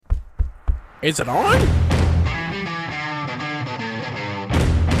Is it on?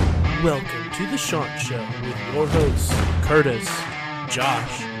 Welcome to the Chant Show with your hosts, Curtis,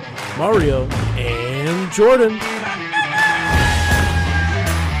 Josh, Mario, and Jordan.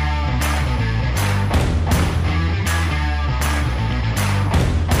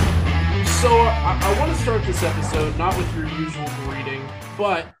 So I want to start this episode not with your usual greeting,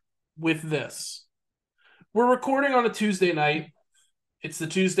 but with this. We're recording on a Tuesday night. It's the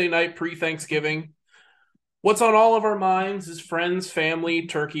Tuesday night pre-Thanksgiving. What's on all of our minds is friends, family,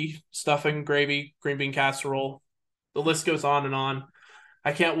 turkey, stuffing, gravy, green bean casserole. The list goes on and on.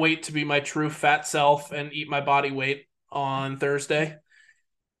 I can't wait to be my true fat self and eat my body weight on Thursday.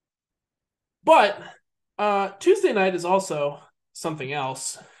 But Tuesday night is also something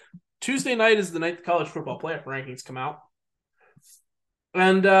else. Tuesday night is the night the college football playoff rankings come out.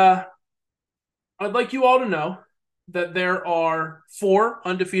 And I'd like you all to know that there are 4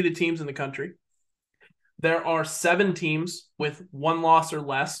 undefeated teams in the country. There are 7 teams with 1 loss or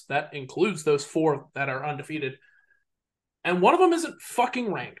less. That includes those 4 that are undefeated. And one of them isn't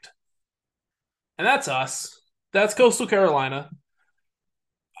fucking ranked. And that's us. That's Coastal Carolina.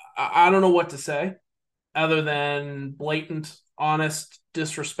 I don't know what to say other than blatant, honest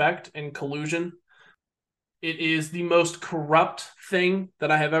disrespect and collusion. It is the most corrupt thing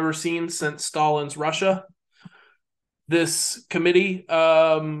that I have ever seen since Stalin's Russia. This committee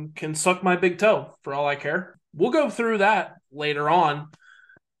can suck my big toe for all I care. We'll go through that later on.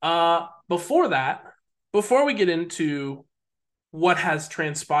 Before we get into what has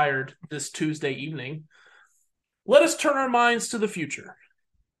transpired this Tuesday evening, let us turn our minds to the future.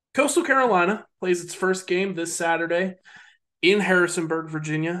 Coastal Carolina plays its first game this Saturday in Harrisonburg,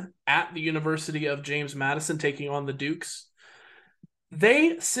 Virginia, at the University of James Madison, taking on the Dukes.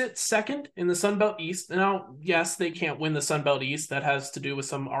 They sit second in the Sun Belt East. Now, yes, they can't win the Sun Belt East. That has to do with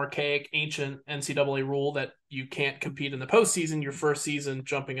some archaic, ancient NCAA rule that you can't compete in the postseason your first season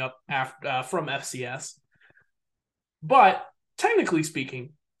jumping up from FCS. But technically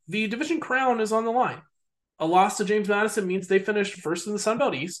speaking, the division crown is on the line. A loss to James Madison means they finished first in the Sun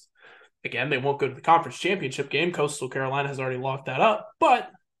Belt East. Again, they won't go to the conference championship game. Coastal Carolina has already locked that up, but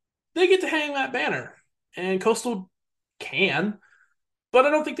they get to hang that banner. And Coastal can, but I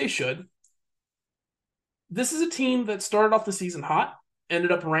don't think they should. This is a team that started off the season hot,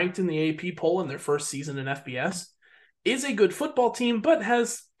 ended up ranked in the AP poll in their first season in FBS, is a good football team, but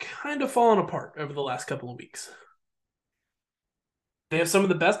has kind of fallen apart over the last couple of weeks. They have some of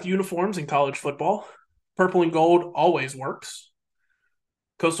the best uniforms in college football. Purple and gold always works.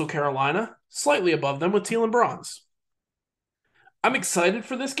 Coastal Carolina, slightly above them with teal and bronze. I'm excited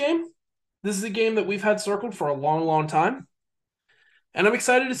for this game. This is a game that we've had circled for a long, long time. And I'm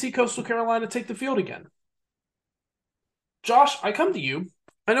excited to see Coastal Carolina take the field again. Josh, I come to you.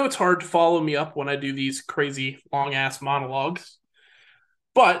 I know it's hard to follow me up when I do these crazy long-ass monologues.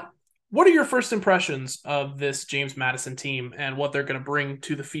 But what are your first impressions of this James Madison team and what they're going to bring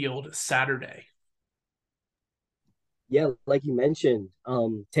to the field Saturday? Yeah, like you mentioned,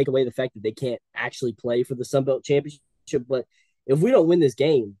 take away the fact that they can't actually play for the Sun Belt Championship. But if we don't win this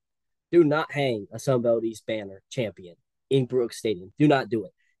game, do not hang a Sun Belt East banner champion in Brooks Stadium. Do not do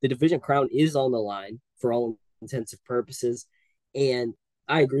it. The division crown is on the line for all intensive purposes. And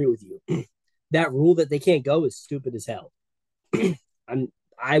I agree with you. That rule that they can't go is stupid as hell.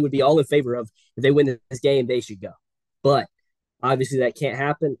 I would be all in favor of if they win this game, they should go. But obviously that can't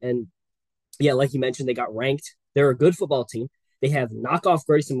happen. And yeah, like you mentioned, they got ranked. They're a good football team. They have knockoff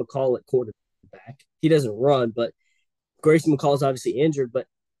Grayson McCall at quarterback. He doesn't run, but Grayson McCall is obviously injured. But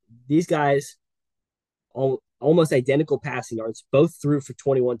these guys, almost identical passing yards, both threw for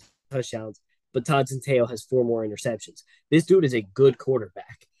 21 touchdowns. But Todd Centeio has 4 more interceptions. This dude is a good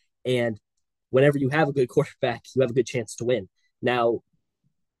quarterback. And whenever you have a good quarterback, you have a good chance to win. Now,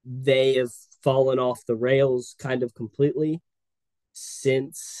 they have fallen off the rails kind of completely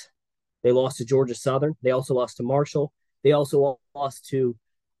since they lost to Georgia Southern. They also lost to Marshall. They also lost to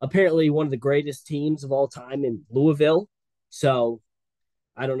apparently one of the greatest teams of all time in Louisville. So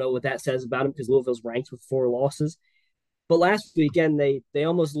I don't know what that says about them because Louisville's ranked with 4 losses. But last weekend, they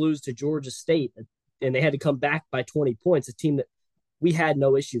almost lose to Georgia State, and they had to come back by 20 points, a team that we had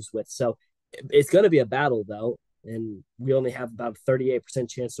no issues with. So it's going to be a battle, though. And we only have about a 38%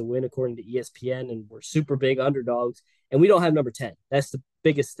 chance to win, according to ESPN, and we're super big underdogs. And we don't have number 10. That's the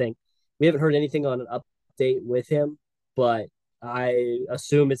biggest thing. We haven't heard anything on an update with him, but I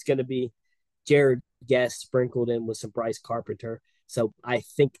assume it's going to be Jared Guest sprinkled in with some Bryce Carpenter. So I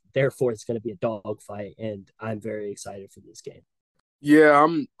think, therefore, it's going to be a dogfight, and I'm very excited for this game. Yeah,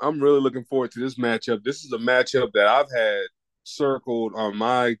 I'm really looking forward to this matchup. This is a matchup that I've had circled on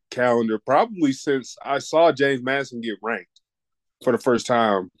my calendar probably since I saw James Madison get ranked for the first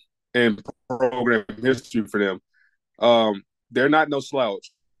time in program history for them. They're not no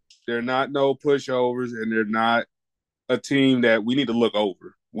slouch. They're not no pushovers, and they're not a team that we need to look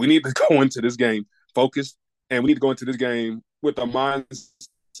over. We need to go into this game focused, and we need to go into this game with a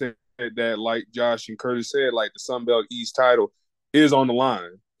mindset that, like Josh and Curtis said, like the Sun Belt East title is on the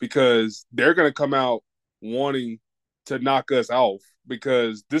line because they're going to come out wanting to knock us off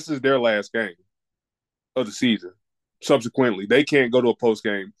because this is their last game of the season. Subsequently, they can't go to a post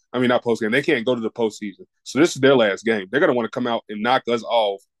game. I mean, not post game. They can't go to the postseason. So this is their last game. They're going to want to come out and knock us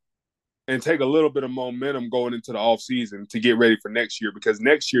off and take a little bit of momentum going into the off season to get ready for next year because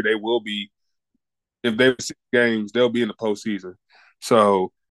next year they will be, if they win 6 games, they'll be in the postseason.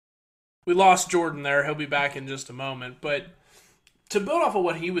 So We lost Jordan there. He'll be back in just a moment. But to build off of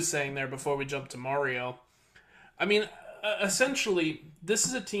what he was saying there before we jump to Mario, I mean, essentially, this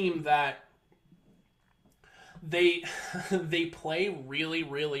is a team that they they play really,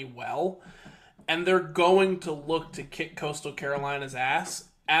 really well, and they're going to look to kick Coastal Carolina's ass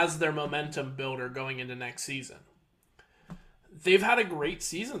as their momentum builder going into next season. They've had a great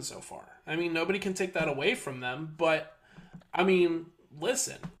season so far. I mean, nobody can take that away from them, but I mean,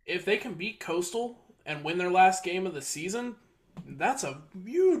 listen, if they can beat Coastal and win their last game of the season, that's a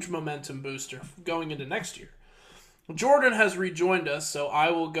huge momentum booster going into next year. Jordan has rejoined us, so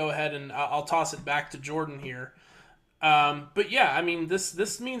I will go ahead and I'll toss it back to Jordan here. But yeah, I mean,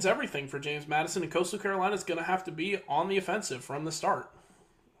 this means everything for James Madison, and Coastal Carolina is going to have to be on the offensive from the start.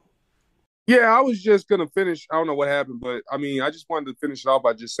 yeah, I was just gonna finish. I don't know what happened, but I mean, I just wanted to finish it off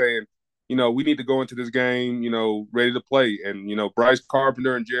by just saying, we need to go into this game, ready to play. And Bryce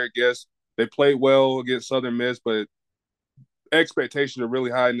Carpenter and Jared Guest, they played well against Southern Miss, but expectations are really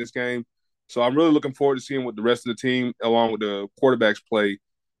high in this game. So I'm really looking forward to seeing what the rest of the team, along with the quarterbacks play,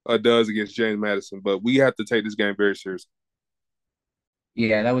 does against James Madison. But we have to take this game very seriously.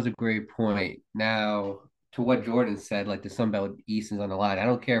 Yeah, that was a great point. Now, to what Jordan said, like the Sun Belt East is on the line. I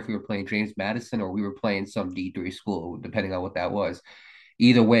don't care if we were playing James Madison or we were playing some D3 school, depending on what that was.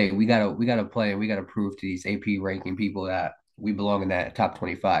 Either way, we gotta play and we gotta prove to these AP ranking people that we belong in that top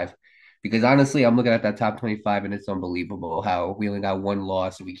 25. Because honestly, I'm looking at that top 25 and it's unbelievable how we only got one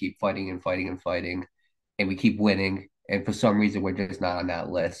loss and we keep fighting and fighting and fighting and we keep winning. And for some reason, we're just not on that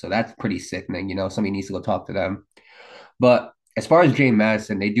list. So that's pretty sickening. Somebody needs to go talk to them. But as far as Jay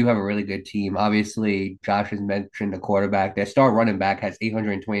Madison, they do have a really good team. Obviously, Josh has mentioned the quarterback. Their star running back has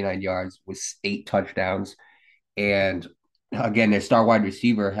 829 yards with 8 touchdowns. And again, their star wide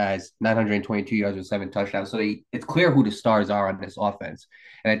receiver has 922 yards with 7 touchdowns. So it's clear who the stars are on this offense.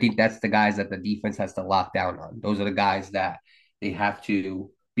 And I think that's the guys that the defense has to lock down on. Those are the guys that they have to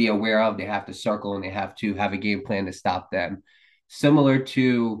be aware of, they have to circle, and they have to have a game plan to stop them. Similar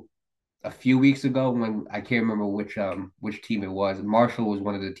to a few weeks ago when I can't remember which team it was. Marshall was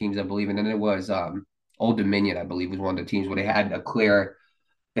one of the teams I believe, and then it was Old Dominion, I believe, was one of the teams where they had like a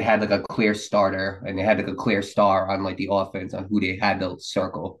clear starter and they had like a clear star on like the offense on who they had to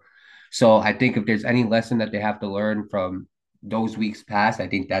circle. So I think if there's any lesson that they have to learn from those weeks past, I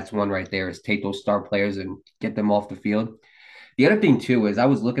think that's one right there is take those star players and get them off the field. The other thing too is I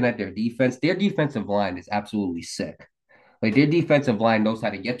was looking at their defense. Their defensive line is absolutely sick. Like their defensive line knows how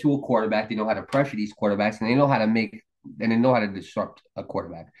to get to a quarterback. They know how to pressure these quarterbacks, and they know how to disrupt a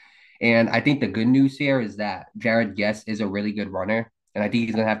quarterback. And I think the good news here is that Jared Guest is a really good runner, and I think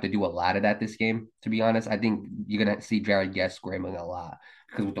he's gonna have to do a lot of that this game. To be honest, I think you're gonna see Jared Guest scrambling a lot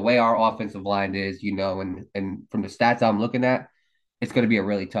because with the way our offensive line is, and from the stats I'm looking at, it's gonna be a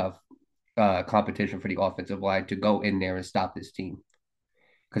really tough competition for the offensive line to go in there and stop this team.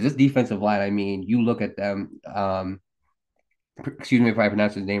 Because this defensive line, I mean, you look at them. Excuse me if I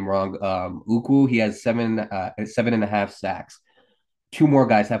pronounce his name wrong. Uku, he has 7.5 sacks. Two more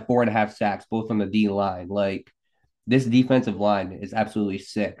guys have 4.5 sacks, both on the D line. Like this defensive line is absolutely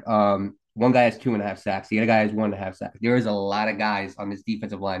sick. One guy has 2.5 sacks. The other guy has 1.5 sacks. There is a lot of guys on this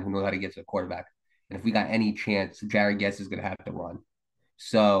defensive line who know how to get to the quarterback. And if we got any chance, Jared Guess is going to have to run.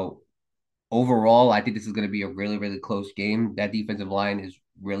 So overall, I think this is going to be a really, really close game. That defensive line is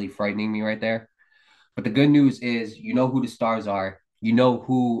really frightening me right there. But the good news is, you know who the stars are. You know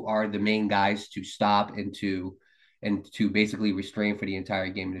who are the main guys to stop and to basically restrain for the entire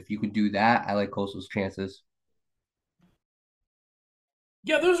game. And if you could do that, I like Coastal's chances.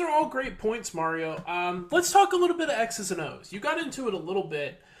 Yeah, those are all great points, Mario. Let's talk a little bit of X's and O's. You got into it a little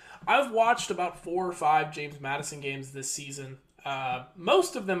bit. I've watched about 4 or 5 James Madison games this season,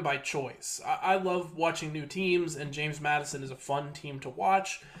 most of them by choice. I love watching new teams, and James Madison is a fun team to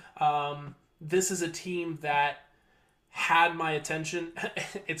watch. This is a team that had my attention.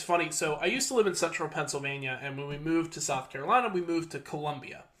 It's funny. So I used to live in central Pennsylvania, and when we moved to South Carolina, we moved to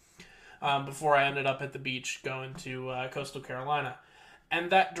Columbia before I ended up at the beach going to coastal Carolina. And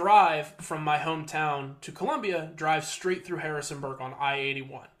that drive from my hometown to Columbia drives straight through Harrisonburg on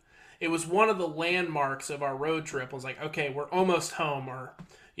I-81. It was one of the landmarks of our road trip. I was like, okay, we're almost home, or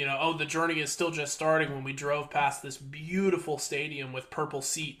oh, the journey is still just starting when we drove past this beautiful stadium with purple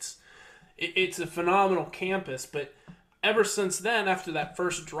seats. It's a phenomenal campus, but ever since then, after that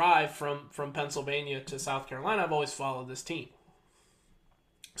first drive from Pennsylvania to South Carolina, I've always followed this team.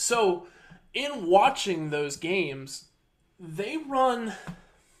 So, in watching those games, they run.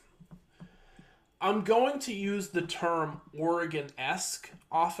 I'm going to use the term Oregon esque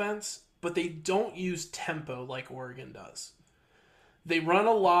offense, but they don't use tempo like Oregon does. They run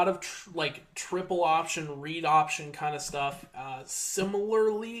a lot of triple option, read option kind of stuff,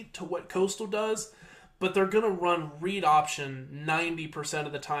 similarly to what Coastal does, but they're going to run read option 90%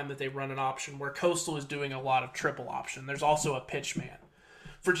 of the time that they run an option, where Coastal is doing a lot of triple option. There's also a pitch man.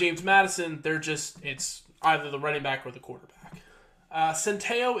 For James Madison, it's either the running back or the quarterback.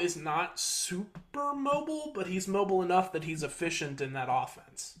 Centeo is not super mobile, but he's mobile enough that he's efficient in that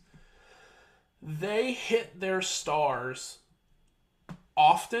offense. They hit their stars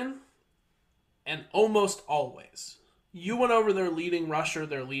often and almost always. You went over their leading rusher,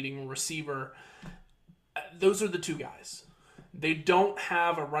 their leading receiver. Those are the two guys. They don't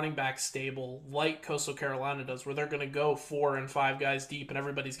have a running back stable like Coastal Carolina does, where they're going to go 4 and 5 guys deep and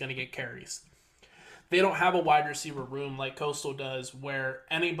everybody's going to get carries. They don't have a wide receiver room like Coastal does, where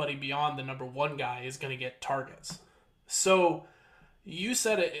anybody beyond the number 1 guy is going to get targets. So you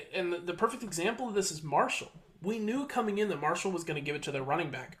said it, and the perfect example of this is Marshall. We knew coming in that Marshall was going to give it to their running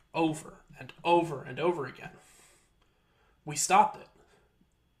back over and over and over again. We stopped it.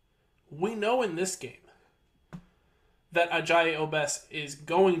 We know in this game that Ajayi Obes is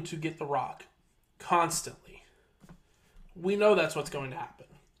going to get the rock constantly. We know that's what's going to happen.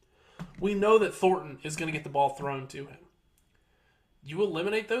 We know that Thornton is going to get the ball thrown to him. You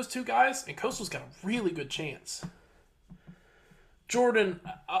eliminate those two guys, and Coastal's got a really good chance. Jordan,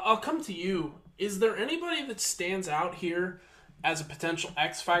 I'll come to you. Is there anybody that stands out here as a potential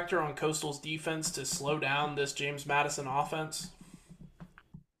X factor on Coastal's defense to slow down this James Madison offense?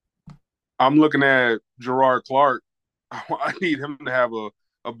 I'm looking at Gerard Clark. I need him to have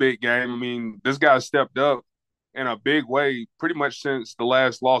a big game. I mean, this guy stepped up in a big way pretty much since the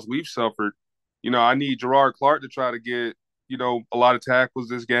last loss we've suffered. I need Gerard Clark to try to get, a lot of tackles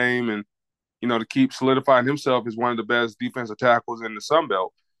this game and, to keep solidifying himself as one of the best defensive tackles in the Sun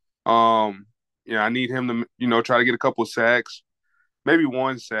Belt. I need him to, try to get a couple of sacks, maybe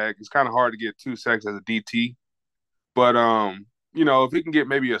 1 sack. It's kind of hard to get 2 sacks as a DT. But, if he can get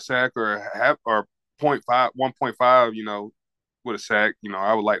maybe a sack or a half or 1.5, with a sack,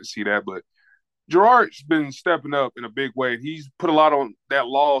 I would like to see that. But Gerard's been stepping up in a big way. He's put a lot on that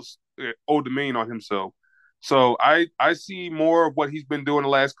loss, Old Dominion, on himself. So I see more of what he's been doing the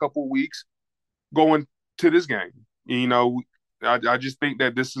last couple of weeks going to this game. I just think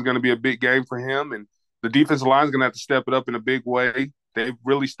that this is going to be a big game for him, and the defensive line is going to have to step it up in a big way. They've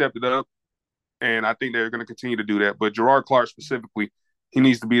really stepped it up, and I think they're going to continue to do that. But Gerard Clark specifically, he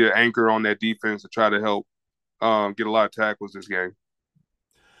needs to be the anchor on that defense to try to help get a lot of tackles this game.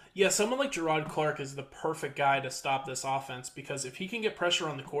 Yeah, someone like Gerard Clark is the perfect guy to stop this offense, because if he can get pressure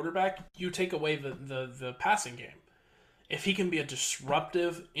on the quarterback, you take away the passing game. If he can be a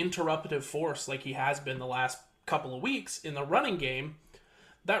disruptive, interruptive force like he has been the last couple of weeks in the running game,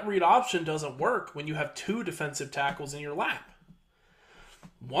 that read option doesn't work when you have 2 defensive tackles in your lap.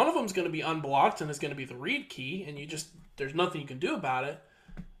 One of them is going to be unblocked and is going to be the read key, and there's nothing you can do about it.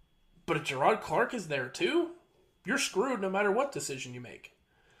 But if Gerard Clark is there too, you're screwed no matter what decision you make.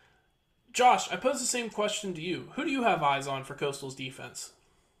 Josh, I pose the same question to you. Who do you have eyes on for Coastal's defense?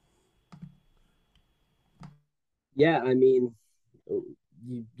 Yeah, I mean,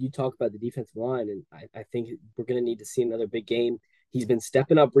 you talk about the defensive line, and I think we're going to need to see another big game. He's been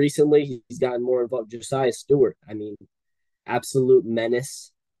stepping up recently. He's gotten more involved. Josiah Stewart, I mean, absolute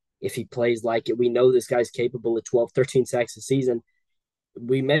menace if he plays like it. We know this guy's capable of 12, 13 sacks a season.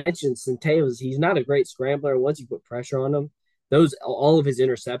 We mentioned Centeos. He's not a great scrambler. Once you put pressure on him, all of his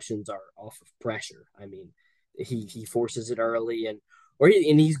interceptions are off of pressure. I mean, he forces it early, and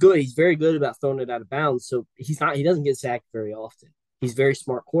he's good. He's very good about throwing it out of bounds. So he doesn't get sacked very often. He's a very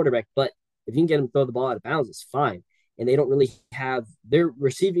smart quarterback, but if you can get him to throw the ball out of bounds, it's fine. And they don't really have their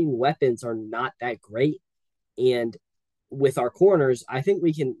receiving weapons are not that great. And with our corners, I think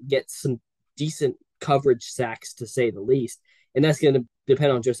we can get some decent coverage sacks, to say the least. And that's going to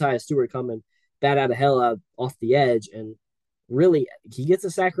depend on Josiah Stewart coming bat out of hell out off the edge. And really, he gets a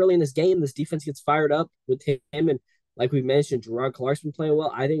sack early in this game. This defense gets fired up with him. And like we mentioned, Gerard Clark's been playing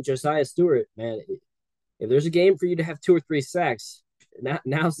well. I think Josiah Stewart, man, if there's a game for you to have 2 or 3 sacks,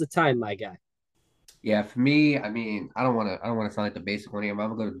 now's the time, my guy. Yeah, for me, I mean, I don't want to sound like the basic one here, but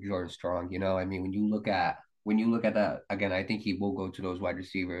I'm gonna go to Jordan Strong. I mean, when you look at that again, I think he will go to those wide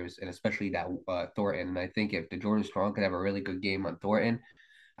receivers and especially that Thornton. And I think if the Jordan Strong could have a really good game on Thornton,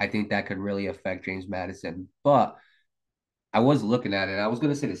 I think that could really affect James Madison. But I was looking at it. I was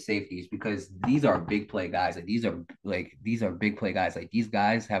gonna say the safeties because these are big play guys. These are big play guys. Like these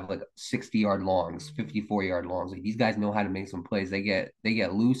guys have like 60-yard longs, 54-yard longs. Like these guys know how to make some plays. They get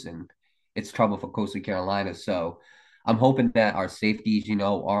loose and it's trouble for Coastal Carolina. So I'm hoping that our safeties,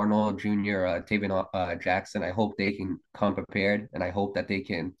 Arnold Jr., Taven Jackson, I hope they can come prepared and I hope that they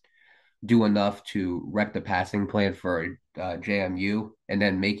can do enough to wreck the passing plan for JMU and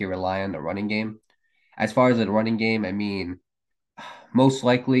then make it rely on the running game. As far as the running game, I mean, most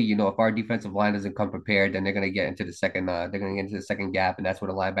likely, if our defensive line doesn't come prepared, then they're gonna get into the second. They're gonna get into the second gap, and that's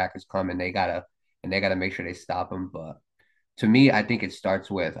where the linebackers come, and they gotta make sure they stop them. But to me, I think it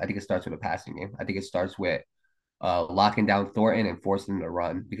starts with a passing game. I think it starts with locking down Thornton and forcing him to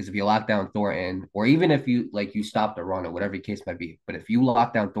run. Because if you lock down Thornton, or even if you stop the run or whatever the case might be, but if you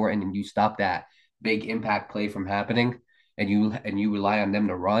lock down Thornton and you stop that big impact play from happening, and you rely on them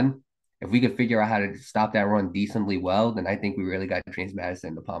to run, if we could figure out how to stop that run decently well, then I think we really got James Madison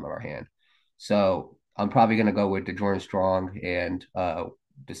in the palm of our hand. So I'm probably gonna go with the Jordan Strong and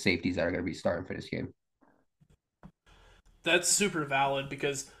the safeties that are gonna be starting for this game. That's super valid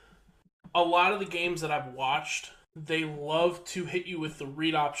because a lot of the games that I've watched, they love to hit you with the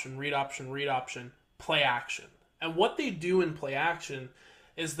read option, read option, read option, play action. And what they do in play action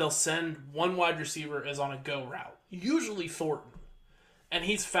is they'll send one wide receiver as on a go route, usually Thornton. And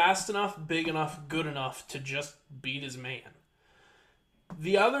he's fast enough, big enough, good enough to just beat his man.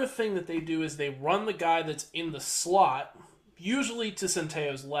 The other thing that they do is they run the guy that's in the slot, usually to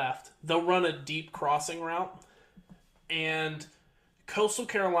Centeo's left. They'll run a deep crossing route, and Coastal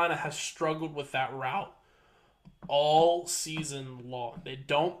Carolina has struggled with that route all season long. They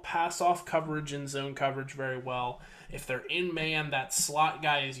don't pass off coverage and zone coverage very well. If they're in man, that slot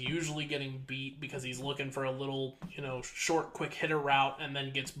guy is usually getting beat because he's looking for a little, short, quick hitter route and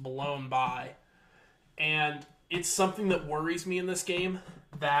then gets blown by. And it's something that worries me in this game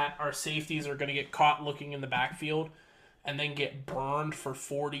that our safeties are going to get caught looking in the backfield and then get burned for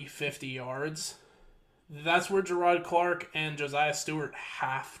 40, 50 yards. That's where Gerard Clark and Josiah Stewart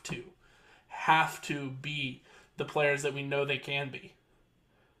have to be the players that we know they can be.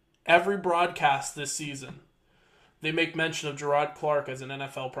 Every broadcast this season, they make mention of Gerard Clark as an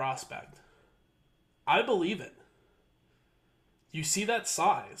NFL prospect. I believe it. You see that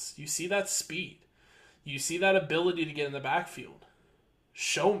size. You see that speed. You see that ability to get in the backfield.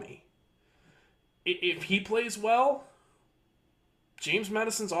 Show me. If he plays well, James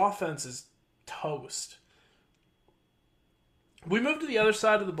Madison's offense is toast. We move to the other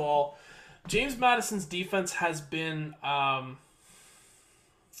side of the ball. James Madison's defense has been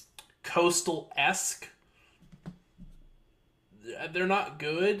Coastal-esque. They're not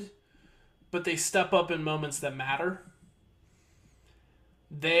good, but they step up in moments that matter.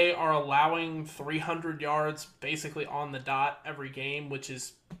 They are allowing 300 yards basically on the dot every game, which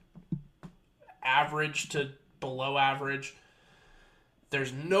is average to below average.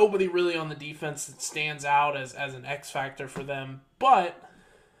 There's nobody really on the defense that stands out as an X factor for them. But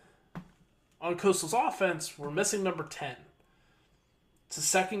on Coastal's offense, we're missing number 10. It's the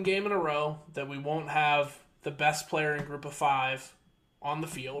second game in a row that we won't have the best player in Group of 5 on the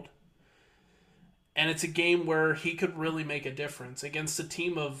field. And it's a game where he could really make a difference. Against a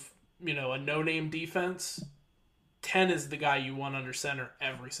team of, a no-name defense, 10 is the guy you want under center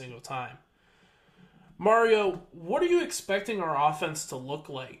every single time. Mario, what are you expecting our offense to look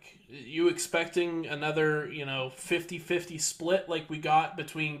like? You expecting another, 50-50 split like we got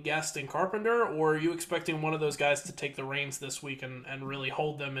between Guest and Carpenter? Or are you expecting one of those guys to take the reins this week and really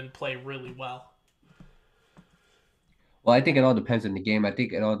hold them and play really well? Well, I think it all depends on the game. I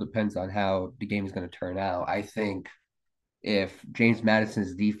think it all depends on how the game is going to turn out. I think if James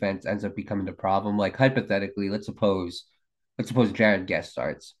Madison's defense ends up becoming the problem, like hypothetically, let's suppose Jared Guest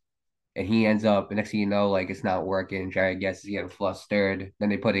starts and he ends up, the next thing you know, like it's not working. Jared Guest is getting flustered. Then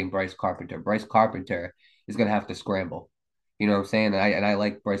they put in Bryce Carpenter. Bryce Carpenter is going to have to scramble. You know what I'm saying? And I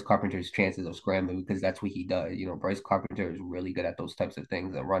like Bryce Carpenter's chances of scrambling because that's what he does. Bryce Carpenter is really good at those types of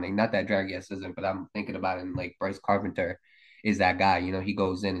things and running. Not that Jared Guest isn't, but I'm thinking about it and like Bryce Carpenter is that guy. He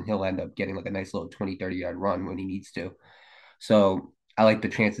goes in and he'll end up getting like a nice little 20, 30 yard run when he needs to. So I like the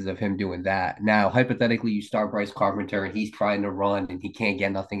chances of him doing that. Now, hypothetically, you start Bryce Carpenter and he's trying to run and he can't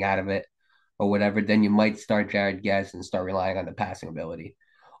get nothing out of it or whatever, then you might start Jared Guess and start relying on the passing ability.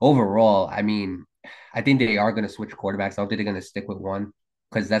 Overall, I mean, I think they are going to switch quarterbacks. I don't think they're going to stick with one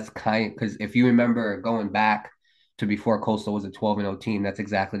because if you remember going back to before Coastal was a 12-0 team, that's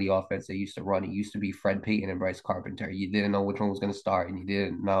exactly the offense they used to run. It used to be Fred Payton and Bryce Carpenter. You didn't know which one was going to start and you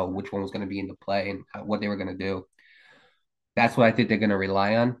didn't know which one was going to be in the play and what they were going to do. That's what I think they're going to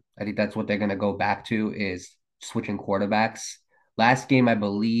rely on. I think that's what they're going to go back to is switching quarterbacks. Last game, I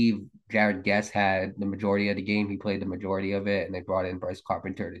believe Jared Guess had the majority of the game. He played the majority of it, and they brought in Bryce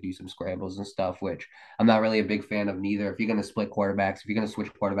Carpenter to do some scrambles and stuff, which I'm not really a big fan of neither. If you're going to split quarterbacks, if you're going to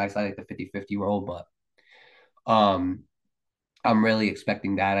switch quarterbacks, I like the 50-50 role, but um, I'm really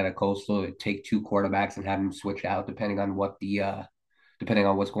expecting that at a Coastal to take two quarterbacks and have them switch out depending on what's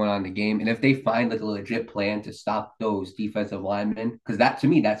going on in the game. And if they find like a legit plan to stop those defensive linemen, because that to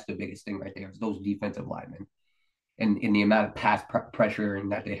me, that's the biggest thing right there is those defensive linemen and in the amount of pressure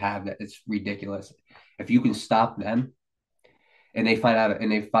and that they have, that it's ridiculous. If you can stop them and they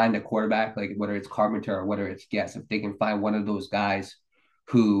find a quarterback, like whether it's Carpenter or whether it's Guess, if they can find one of those guys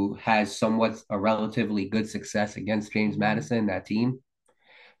who has somewhat a relatively good success against James Madison, that team,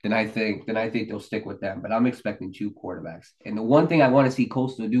 then I think they'll stick with them. But I'm expecting two quarterbacks. And the one thing I want to see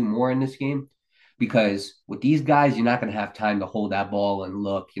Coastal do more in this game, because with these guys, you're not going to have time to hold that ball and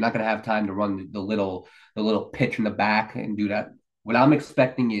look. You're not going to have time to run the little pitch in the back and do that. What I'm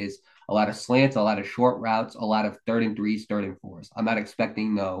expecting is a lot of slants, a lot of short routes, a lot of 3rd and 3s, 3rd and 4s. I'm not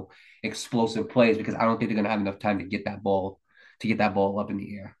expecting no explosive plays because I don't think they're going to have enough time to get that ball up in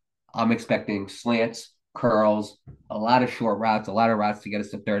the air. I'm expecting slants, curls, a lot of short routes, a lot of routes to get us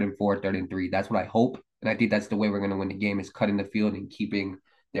to 3rd and 4, 3rd and 3. That's what I hope. And I think that's the way we're going to win the game is cutting the field and keeping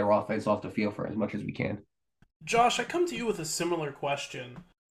their offense off the field for as much as we can. Josh, I come to you with a similar question.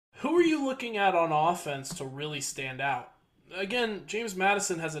 Who are you looking at on offense to really stand out? Again, James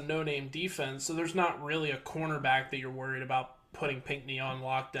Madison has a no-name defense, so there's not really a cornerback that you're worried about putting Pinckney on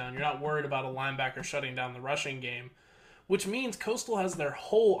lockdown. You're not worried about a linebacker shutting down the rushing game, which means Coastal has their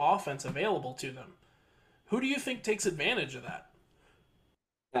whole offense available to them. Who do you think takes advantage of that?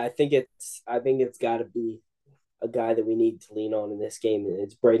 I think it's got to be a guy that we need to lean on in this game.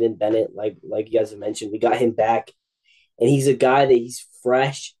 It's Braden Bennett, like you guys have mentioned. We got him back, and he's a guy that he's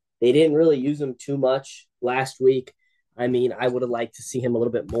fresh. They didn't really use him too much last week. I mean, I would have liked to see him a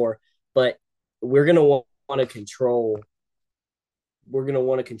little bit more, but we're gonna want to control. We're gonna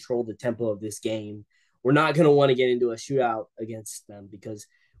want to control the tempo of this game. We're not gonna want to get into a shootout against them because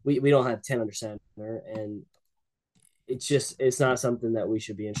we don't have 10 under center, and it's not something that we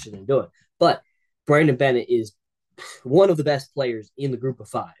should be interested in doing. But Brandon Bennett is one of the best players in the group of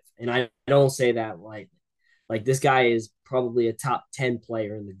five. And I don't say that lightly. Like this guy is probably a top 10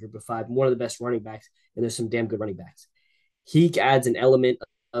 player in the group of five, one of the best running backs, and there's some damn good running backs. He adds an element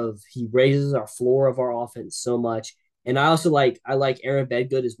of he raises our floor of our offense so much. And I like Aaron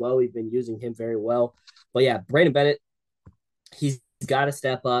Bedgood as well. We've been using him very well. But yeah, Brandon Bennett, he's got to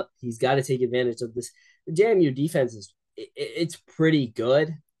step up. He's got to take advantage of this. The JMU defense it's pretty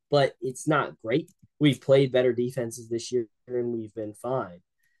good, but it's not great. We've played better defenses this year and we've been fine.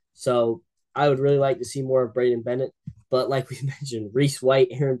 So I would really like to see more of Braden Bennett. But like we mentioned, Reese White,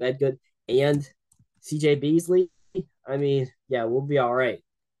 Aaron Bedgood, and CJ Beasley. I mean, yeah, we'll be all right.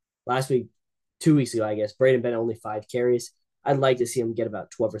 Last week, 2 weeks ago, I guess, Braden Bennett only 5 carries. I'd like to see him get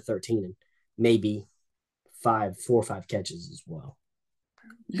about 12 or 13 and maybe 4 or 5 catches as well.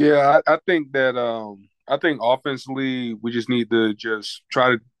 Yeah, I think that I think offensively we just need to just try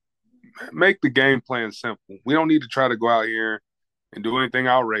to make the game plan simple. We don't need to try to go out here and do anything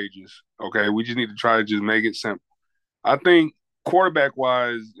outrageous. Okay, we just need to try to just make it simple. I think quarterback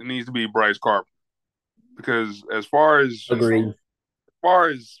wise, it needs to be Bryce Carpenter because Agreed. far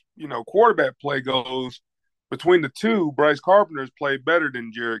as quarterback play goes, between the two, Bryce Carpenter's played better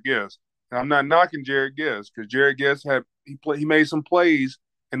than Jared Guess. And I'm not knocking Jared Guess because Jared Guess he made some plays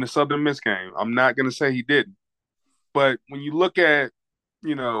in the Southern Miss game. I'm not going to say he didn't, but when you look at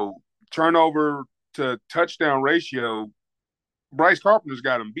you know turnover to touchdown ratio, Bryce Carpenter's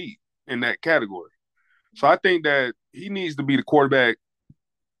got him beat in that category. So I think that he needs to be the quarterback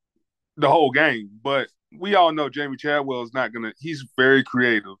the whole game. But we all know Jamie Chadwell is not gonna. He's very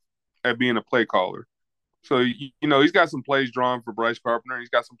creative at being a play caller. So he's got some plays drawn for Bryce Carpenter. And he's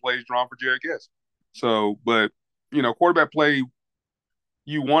got some plays drawn for Jared Guess. So, but quarterback play,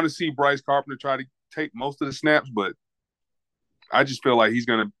 you want to see Bryce Carpenter try to take most of the snaps, but I just feel like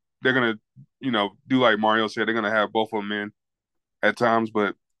they're gonna do like Mario said, they're gonna have both of them in at times.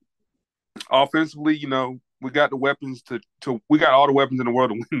 But offensively, We got the weapons to we got all the weapons in the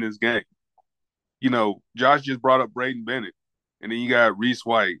world to win this game. Josh just brought up Braden Bennett, and then you got Reese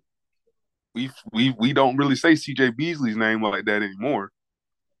White. We don't really say CJ Beasley's name like that anymore,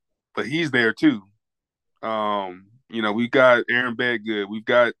 but he's there too. We've got Aaron Bedgood, we've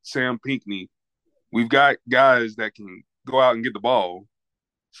got Sam Pinckney, we've got guys that can go out and get the ball.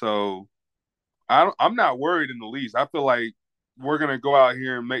 So I'm not worried in the least. I feel like we're gonna go out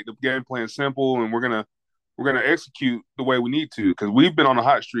here and make the game plan simple, and we're gonna execute the way we need to because we've been on a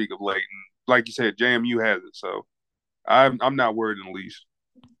hot streak of late. And like you said, JMU has it, so I'm not worried in the least.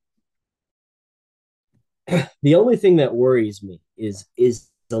 The only thing that worries me is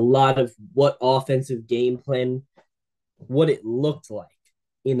a lot of what offensive game plan, what it looked like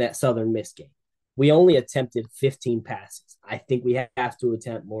in that Southern Miss game. We only attempted 15 passes. I think we have to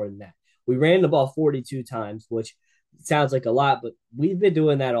attempt more than that. We ran the ball 42 times, which sounds like a lot, but we've been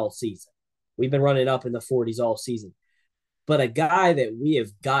doing that all season. We've been running up in the 40s all season. But a guy that we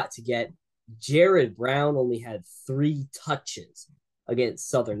have got to get, Jared Brown only had 3 touches against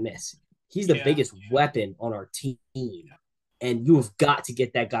Southern Miss. He's the biggest weapon on our team. And you have got to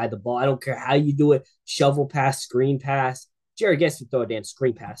get that guy the ball. I don't care how you do it, shovel pass, screen pass. Jared gets to throw a damn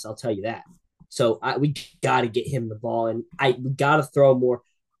screen pass, I'll tell you that. So we got to get him the ball, and we got to throw more.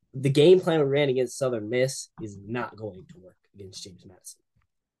 The game plan we ran against Southern Miss is not going to work against James Madison.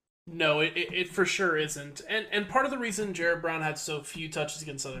 No, it for sure isn't. And part of the reason Jared Brown had so few touches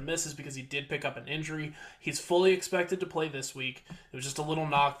against Southern Miss is because he did pick up an injury. He's fully expected to play this week. It was just a little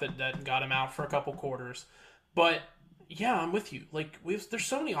knock that got him out for a couple quarters. But yeah, I'm with you. Like there's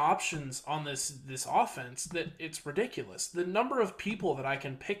so many options on this offense that it's ridiculous. The number of people that I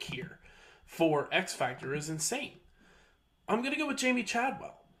can pick here for X Factor is insane. I'm gonna go with Jamie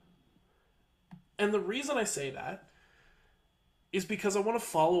Chadwell. And the reason I say that is because I want to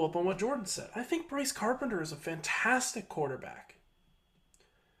follow up on what Jordan said. I think Bryce Carpenter is a fantastic quarterback.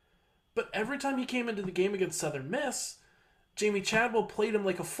 But every time he came into the game against Southern Miss, Jamie Chadwell played him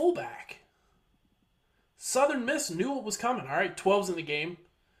like a fullback. Southern Miss knew what was coming. All right, 12's in the game.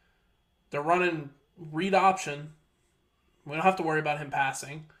 They're running read option. We don't have to worry about him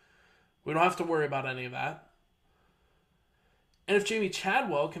passing. We don't have to worry about any of that. And if Jamie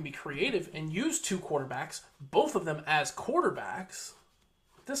Chadwell can be creative and use 2 quarterbacks, both of them as quarterbacks,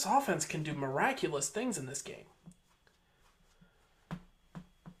 this offense can do miraculous things in this game.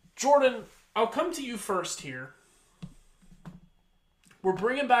 Jordan, I'll come to you first here. We're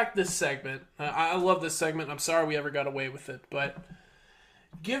bringing back this segment. I love this segment. I'm sorry we ever got away with it, but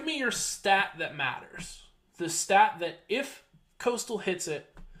give me your stat that matters. The stat that if Coastal hits it,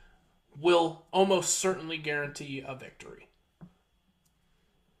 will almost certainly guarantee a victory.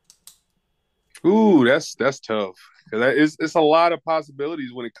 Ooh, that's tough. It's a lot of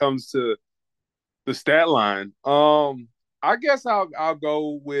possibilities when it comes to the stat line. I guess I'll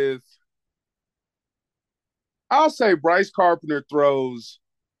go with. I'll say Bryce Carpenter throws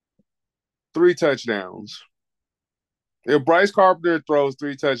 3 touchdowns. If Bryce Carpenter throws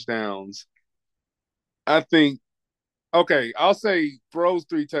 3 touchdowns, I think. Okay, I'll say throws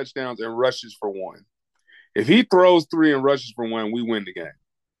 3 touchdowns and rushes for 1. If he throws 3 and rushes for 1, we win the game.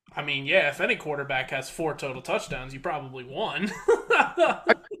 I mean, yeah, if any quarterback has 4 total touchdowns, you probably won.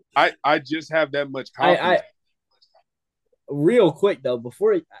 I just have that much confidence. Real quick though,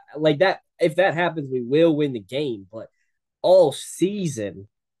 before like that, if that happens, we will win the game. But all season,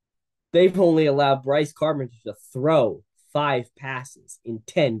 they've only allowed Bryce Carpenter to throw 5 passes in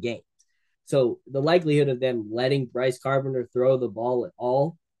 10 games. So the likelihood of them letting Bryce Carpenter throw the ball at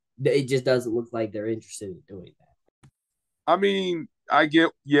all, it just doesn't look like they're interested in doing that. I mean,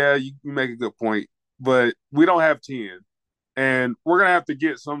 you make a good point, but we don't have 10, and we're gonna have to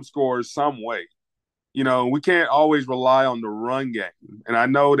get some scores some way. We can't always rely on the run game. And I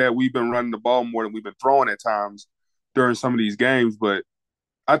know that we've been running the ball more than we've been throwing at times during some of these games, but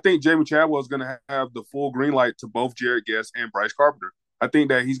I think Jamie Chadwell is going to have the full green light to both Jared Guest and Bryce Carpenter. I think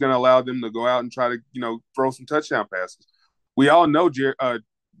that he's going to allow them to go out and try to, throw some touchdown passes. We all know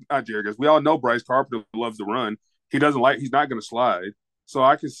not Jared Guest. We all know Bryce Carpenter loves to run. He's not going to slide. So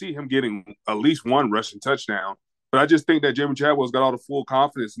I can see him getting at least 1 rushing touchdown. But I just think that Jamie Chadwell's got all the full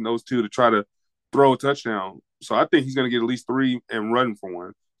confidence in those 2 to try to throw a touchdown. So I think he's going to get at least 3 and run for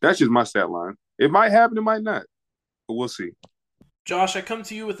 1. That's just my stat line. It might happen, it might not, but we'll see. Josh, I come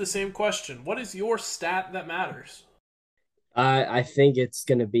to you with the same question. What is your stat that matters? I think it's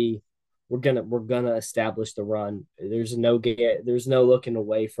going to be we're gonna establish the run. There's no looking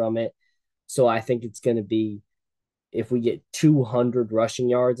away from it. So I think it's going to be if we get 200 rushing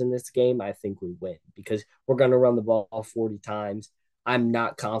yards in this game, I think we win because we're going to run the ball 40 times. I'm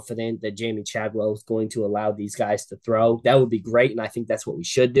not confident that Jamie Chadwell is going to allow these guys to throw. That would be great, and I think that's what we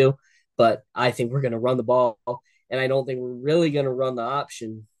should do. But I think we're going to run the ball, and I don't think we're really going to run the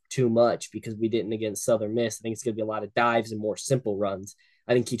option too much because we didn't against Southern Miss. I think it's going to be a lot of dives and more simple runs.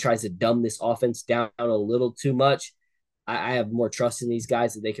 I think he tries to dumb this offense down a little too much. I have more trust in these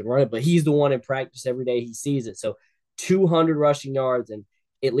guys that they can run it, but he's the one in practice every day. He sees it. So 200 rushing yards and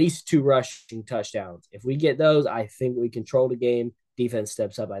at least 2 rushing touchdowns. If we get those, I think we control the game. Defense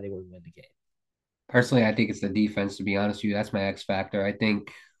steps up. I think we win the game. Personally, I think it's the defense, to be honest with you. That's my X factor. I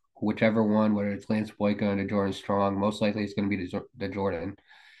think whichever one, whether it's Lance Boyka or Jordan Strong, most likely it's going to be the Jordan.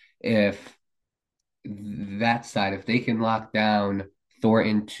 If that side, if they can lock down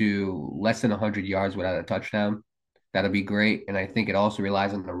Thornton to less than 100 yards without a touchdown, that'll be great. And I think it also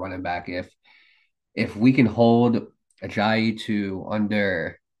relies on the running back. If we can hold Ajayi to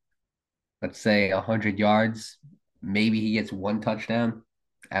under, let's say, 100 yards, maybe he gets one touchdown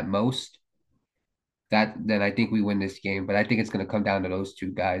at most, that then I think we win this game. But I think it's going to come down to those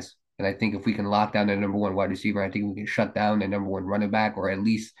two guys. And I think if we can lock down the number one wide receiver, I think we can shut down the number one running back or at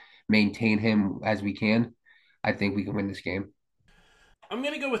least maintain him as we can. I think we can win this game. I'm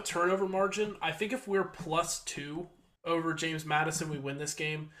going to go with turnover margin. I think if we're +2 over James Madison, we win this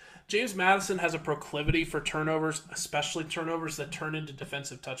game. James Madison has a proclivity for turnovers, especially turnovers that turn into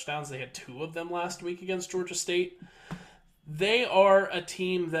defensive touchdowns. They had 2 of them last week against Georgia State. They are a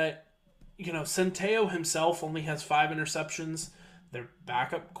team that, Centeo himself only has 5 interceptions. Their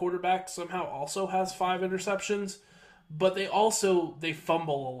backup quarterback somehow also has 5 interceptions. But they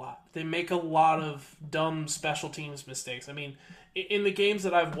fumble a lot. They make a lot of dumb special teams mistakes. I mean, in the games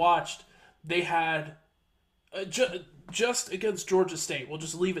that I've watched, they had just against Georgia State. We'll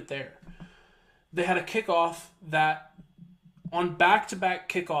just leave it there. They had a kickoff that on back-to-back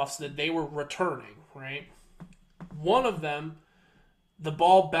kickoffs that they were returning, right? One of them, the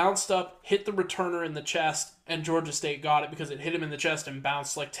ball bounced up, hit the returner in the chest, and Georgia State got it because it hit him in the chest and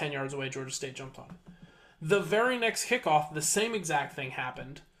bounced like 10 yards away. Georgia State jumped on it. The very next kickoff, the same exact thing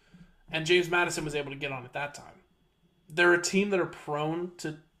happened, and James Madison was able to get on it that time. They're a team that are prone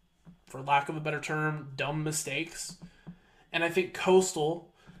to, for lack of a better term, dumb mistakes. And I think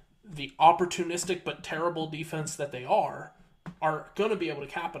Coastal, the opportunistic but terrible defense that they are going to be able to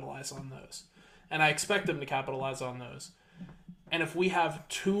capitalize on those. And I expect them to capitalize on those. And if we have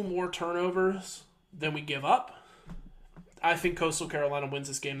 2 more turnovers than we give up, I think Coastal Carolina wins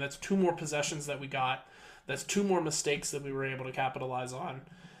this game. That's 2 more possessions that we got. That's 2 more mistakes that we were able to capitalize on.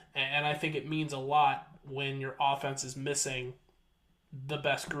 And I think it means a lot when your offense is missing the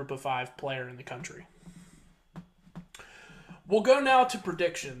best group of 5 player in the country. We'll go now to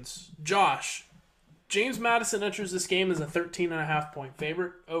predictions. Josh, James Madison enters this game as a 13.5-point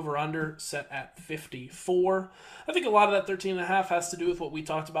favorite. Over-under set at 54. I think a lot of that 13.5 has to do with what we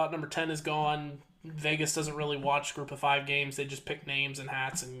talked about. Number 10 is gone. Vegas doesn't really watch group of 5 games. They just pick names and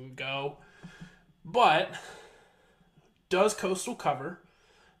hats and go. But does Coastal cover?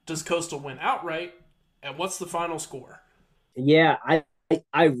 Does Coastal win outright? And what's the final score? Yeah,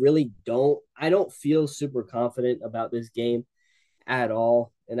 I really don't. I don't feel super confident about this game at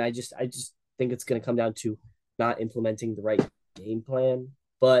all, and I just think it's going to come down to not implementing the right game plan.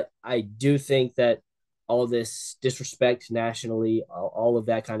 But I do think that all this disrespect nationally, all of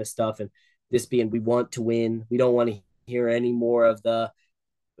that kind of stuff, and this being we want to win, we don't want to hear any more of the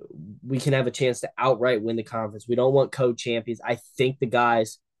we can have a chance to outright win the conference. We don't want co-champions. I think the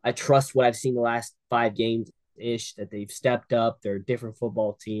guys, I trust what I've seen the last 5 games ish that they've stepped up. They're a different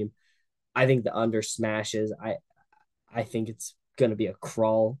football team. I think the under smashes. I think it's going to be a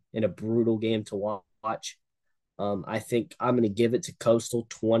crawl and a brutal game to watch. I think I'm going to give it to Coastal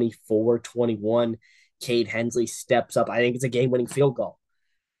 24-21. Cade Hensley steps up. I think it's a game-winning field goal.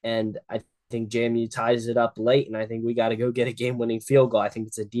 And I think JMU ties it up late, and I think we got to go get a game-winning field goal. I think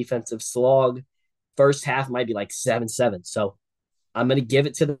it's a defensive slog. First half might be like 7-7. So I'm going to give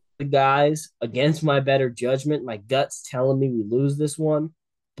it to the guys against my better judgment. My gut's telling me we lose this one,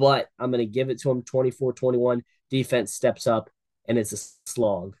 but I'm going to give it to them 24-21. Defense steps up, and it's a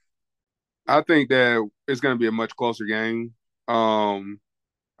slog. I think that it's going to be a much closer game. I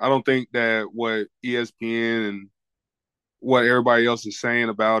don't think that what ESPN and what everybody else is saying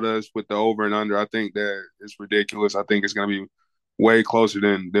about us with the over and under, I think that it's ridiculous. I think it's going to be way closer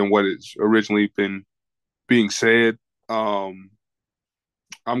than what it's originally been being said. I'm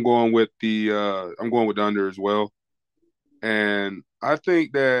going with the under as well. And I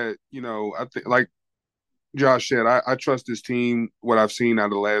think that, I think like Josh said, I trust this team, what I've seen out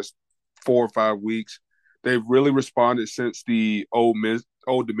of the last 4 or 5 weeks. They've really responded since the Old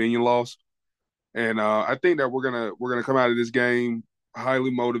Dominion loss. And I think that we're gonna come out of this game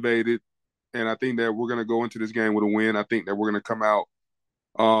highly motivated, and I think that we're going to go into this game with a win. I think that we're going to come out.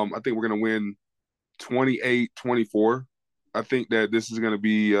 I think we're going to win 28-24. I think that this is going to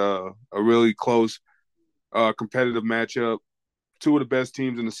be a really close, competitive matchup. Two of the best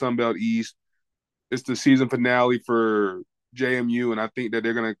teams in the Sun Belt East. It's the season finale for JMU, and I think that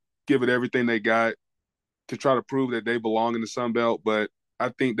they're going to give it everything they got to try to prove that they belong in the Sun Belt. But I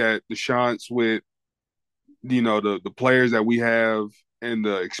think that the Chants, with the players that we have and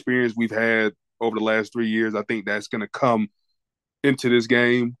the experience we've had over the last 3 years, I think that's going to come into this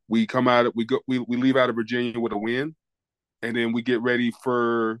game. We come out, we leave out of Virginia with a win, and then we get ready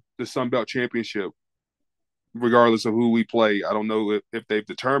for the Sun Belt Championship, regardless of who we play. I don't know if they've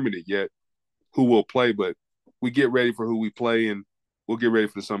determined it yet who will play, but we get ready for who we play, and we'll get ready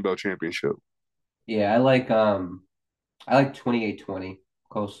for the Sun Belt Championship. Yeah, I like 28-20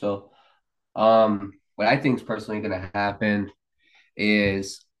 Coastal. What I think is personally going to happen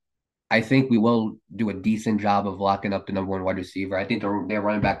is I think we will do a decent job of locking up the number one wide receiver. I think their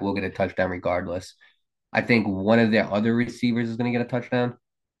running back will get a touchdown regardless. I think one of their other receivers is going to get a touchdown.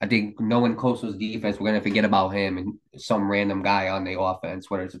 I think knowing Coastal's defense, we're going to forget about him and some random guy on the offense,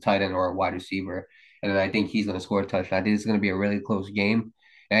 whether it's a tight end or a wide receiver. And then I think he's going to score a touchdown. I think it's going to be a really close game.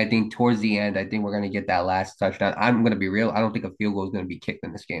 And I think towards the end, I think we're going to get that last touchdown. I'm going to be real. I don't think a field goal is going to be kicked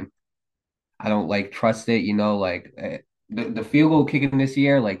in this game. I don't like trust it. The field goal kicking this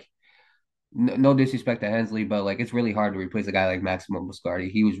year, like no disrespect to Hensley, but like it's really hard to replace a guy like Maximo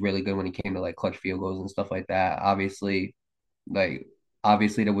Biscardi. He was really good when he came to like clutch field goals and stuff like that. Like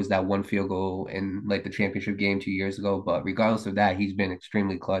obviously there was that one field goal in like the championship game 2 years ago, but regardless of that, he's been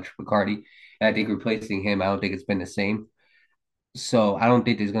extremely clutch, Biscardi. And I think replacing him, I don't think it's been the same. So I don't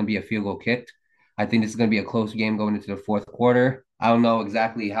think there's going to be a field goal kicked. I think this is going to be a close game going into the fourth quarter. I don't know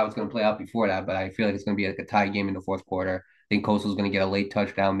exactly how it's going to play out before that, but I feel like it's going to be like a tie game in the fourth quarter. I think Coastal's going to get a late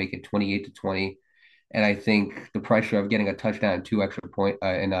touchdown, make it 28-20. And I think the pressure of getting a touchdown and two extra point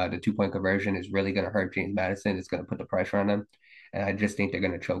and the 2 point conversion is really going to hurt James Madison. It's going to put the pressure on them. And I just think they're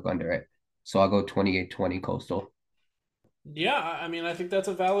going to choke under it. So I'll go 28-20 Coastal. Yeah, I mean, I think that's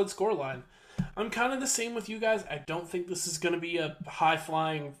a valid scoreline. I'm kind of the same with you guys. I don't think this is going to be a high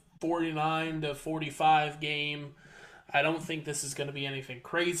flying 49-45 game. I don't think this is going to be anything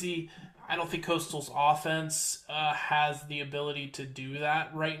crazy. I don't think Coastal's offense has the ability to do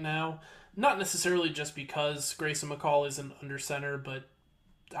that right now. Not necessarily just because Grayson McCall isn't under center, but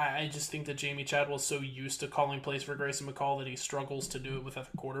I just think that Jamie Chadwell's so used to calling plays for Grayson McCall that he struggles to do it with other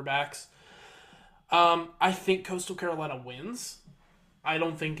quarterbacks. I think Coastal Carolina wins. I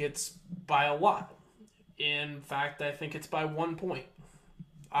don't think it's by a lot. In fact, I think it's by 1 point.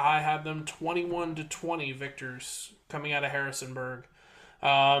 I have them 21-20 victors coming out of Harrisonburg.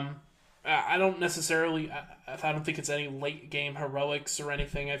 I don't necessarily. I don't think it's any late game heroics or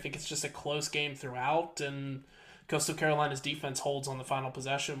anything. I think it's just a close game throughout, and Coastal Carolina's defense holds on the final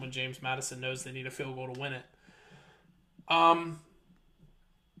possession when James Madison knows they need a field goal to win it.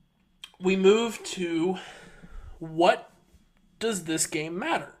 We move to what does this game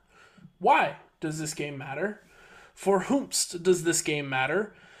matter? Why does this game matter? For whomst does this game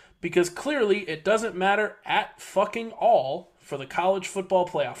matter? Because clearly it doesn't matter at fucking all for the College Football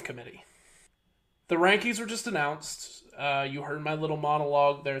Playoff Committee. The rankings were just announced. You heard my little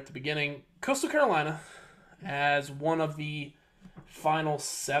monologue there at the beginning. Coastal Carolina, as one of the final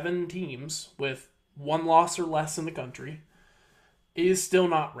 7 teams with one loss or less in the country, is still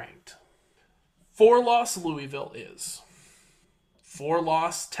not ranked. 4-loss Louisville is.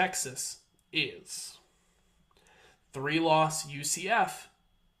 4-loss Texas is. 3-loss UCF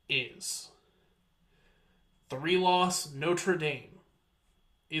is. 3-loss Notre Dame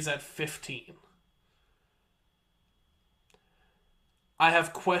is at 15. I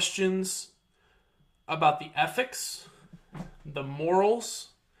have questions about the ethics, the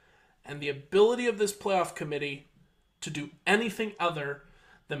morals, and the ability of this playoff committee to do anything other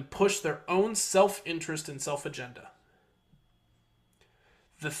than push their own self-interest and self-agenda.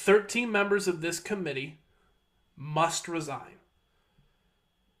 The 13 members of this committee must resign.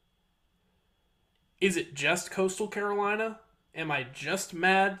 Is it just Coastal Carolina? Am I just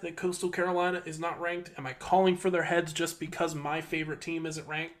mad that Coastal Carolina is not ranked? Am I calling for their heads just because my favorite team isn't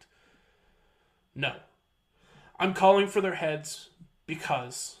ranked? No. I'm calling for their heads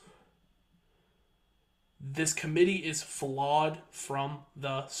because this committee is flawed from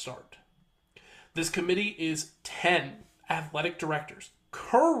the start. This committee is 10 athletic directors,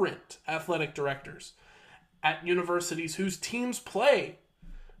 current athletic directors at universities whose teams play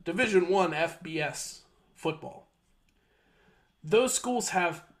Division I FBS football. Those schools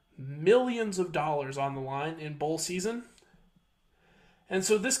have millions of dollars on the line in bowl season, And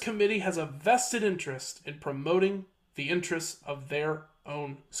so this committee has a vested interest in promoting the interests of their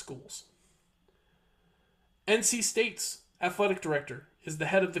own schools. NC State's athletic director is the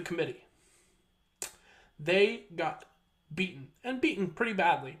head of the committee. They got beaten, and beaten pretty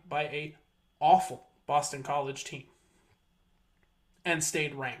badly, by a awful Boston College team and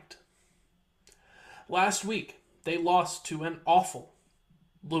stayed ranked. Last week, they lost to an awful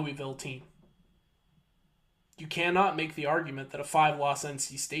Louisville team. You cannot make the argument that a 5-loss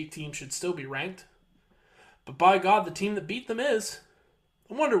NC State team should still be ranked. But by God, the team that beat them is.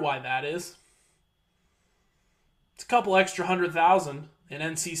 I wonder why that is. It's a couple extra $100,000 in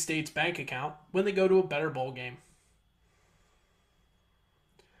NC State's bank account when they go to a better bowl game.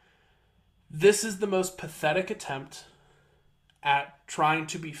 This is the most pathetic attempt at trying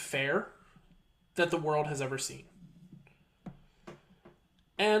to be fair that the world has ever seen.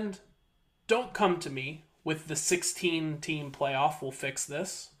 And don't come to me with the 16-team playoff will fix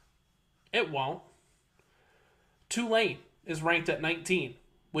this. It won't. Tulane is ranked at 19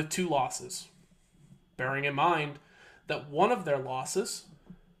 with 2 losses, bearing in mind that one of their losses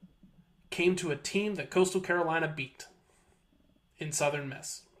came to a team that Coastal Carolina beat in Southern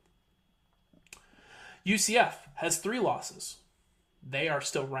Miss. UCF has 3 losses. They are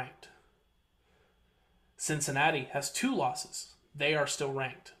still ranked. Cincinnati has 2 losses. They are still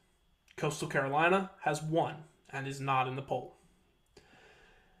ranked. Coastal Carolina has 1 and is not in the poll.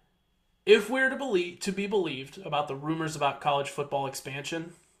 If we're to be believed about the rumors about college football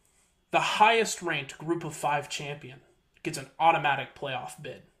expansion, the highest ranked group of 5 champion gets an automatic playoff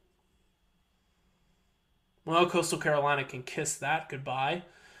bid. Well, Coastal Carolina can kiss that goodbye,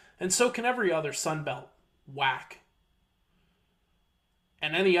 and so can every other Sun Belt, WAC,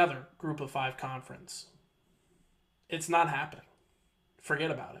 and any other group of 5 conference. It's not happening.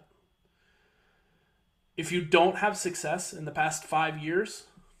 Forget about it. If you don't have success in the past 5 years,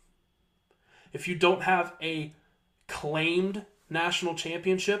 if you don't have a claimed national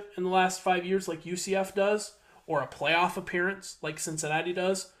championship in the last 5 years like UCF does, or a playoff appearance like Cincinnati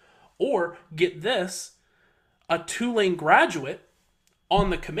does, or get this, a Tulane graduate on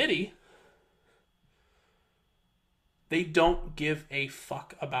the committee, they don't give a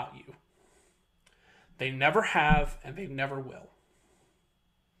fuck about you. They never have, and they never will.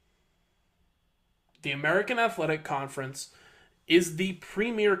 The American Athletic Conference is the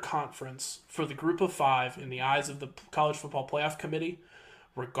premier conference for the group of 5 in the eyes of the College Football Playoff Committee,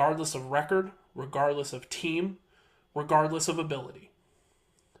 regardless of record, regardless of team, regardless of ability.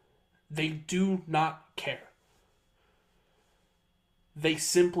 They do not care. They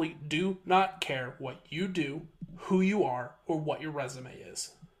simply do not care what you do, who you are, or what your resume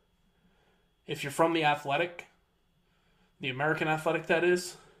is. If you're from the Athletic, the American Athletic that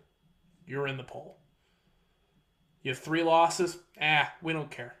is, you're in the poll. You have 3 losses? We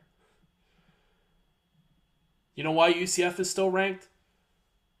don't care. You know why UCF is still ranked?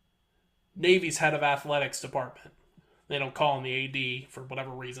 Navy's head of athletics department, they don't call him the AD for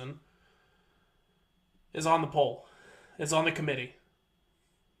whatever reason, is on the poll. Is on the committee.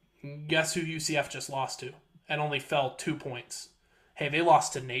 Guess who UCF just lost to and only fell 2 points? Hey, they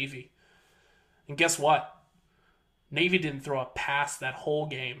lost to Navy. And guess what? Navy didn't throw a pass that whole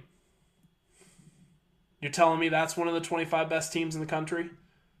game. You're telling me that's one of the 25 best teams in the country?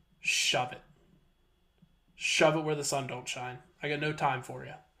 Shove it. Shove it where the sun don't shine. I got no time for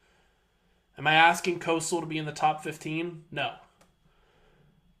you. Am I asking Coastal to be in the top 15? No.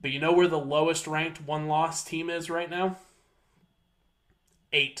 But you know where the lowest ranked 1-loss team is right now?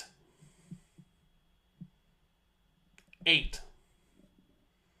 8. 8.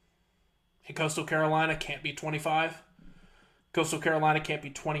 And Coastal Carolina can't be 25. Coastal Carolina can't be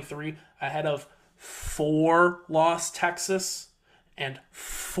 23 ahead of 4-loss Texas and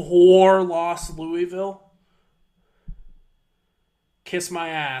 4-loss Louisville. Kiss my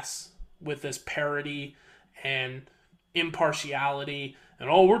ass with this parity and impartiality and,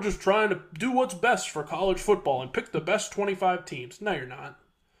 we're just trying to do what's best for college football and pick the best 25 teams. No, you're not.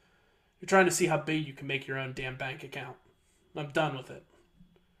 You're trying to see how big you can make your own damn bank account. I'm done with it.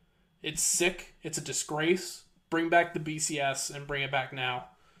 It's sick. It's a disgrace. Bring back the BCS and bring it back now.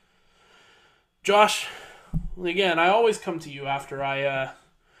 Josh, again, I always come to you after I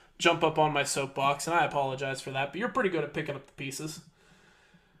jump up on my soapbox, and I apologize for that, but you're pretty good at picking up the pieces.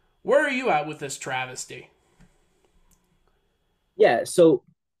 Where are you at with this travesty? Yeah, so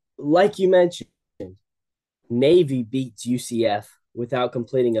like you mentioned, Navy beats UCF without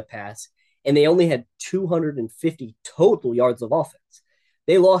completing a pass, and they only had 250 total yards of offense.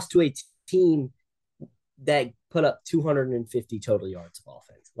 They lost to a team that put up 250 total yards of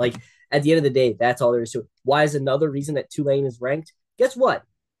offense. Like, at the end of the day, that's all there is to it. Why is another reason that Tulane is ranked? Guess what?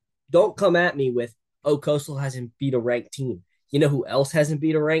 Don't come at me with, oh, Coastal hasn't beat a ranked team. You know who else hasn't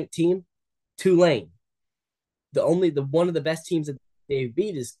beat a ranked team? Tulane. The one of the best teams that they've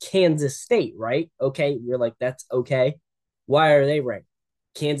beat is Kansas State, right? Okay, you're like, that's okay. Why are they ranked?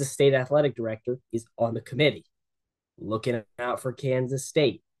 Kansas State athletic director is on the committee, looking out for Kansas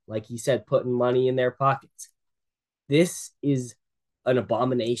State. Like he said, putting money in their pockets. This is an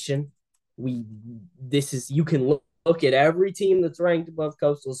abomination. We this is you can look at every team that's ranked above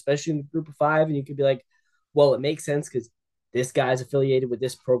Coastal, especially in the group of five, and you could be like, well, it makes sense because this guy's affiliated with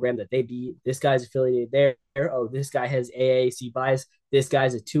this program that they beat. This guy's affiliated there. Oh, this guy has AAC bias. This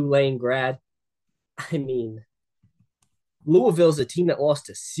guy's a Tulane grad. I mean, Louisville's a team that lost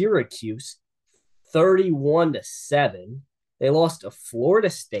to Syracuse 31-7. They lost to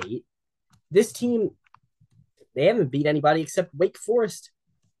Florida State. This team, they haven't beat anybody except Wake Forest.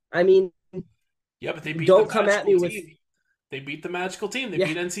 I mean, Yeah, but they beat the don't come at me magical with team. They beat the magical team. They yeah,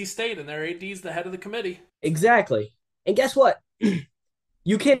 beat NC State, and their AD's the head of the committee. exactly. And guess what?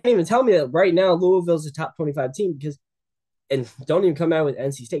 You can't even tell me that right now Louisville's a top 25 team because, and don't even come out with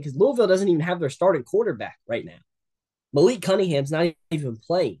NC State because Louisville doesn't even have their starting quarterback right now. Malik Cunningham's not even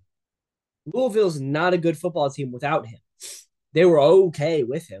playing. Louisville's not a good football team without him. They were okay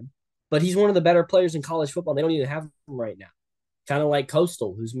with him, but he's one of the better players in college football. They don't even have him right now. Kind of like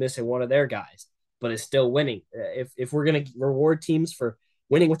Coastal, who's missing one of their guys, but is still winning. If we're gonna reward teams for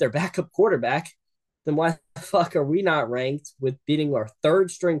winning with their backup quarterback, then why the fuck are we not ranked with beating our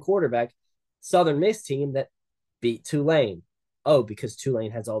third string quarterback, Southern Miss team that beat Tulane? Oh, because Tulane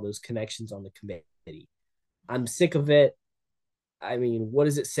has all those connections on the committee. I'm sick of it. I mean, what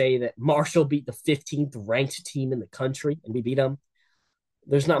does it say that Marshall beat the 15th ranked team in the country and we beat them?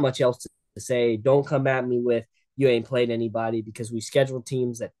 There's not much else to say. Don't come at me with you ain't played anybody because we scheduled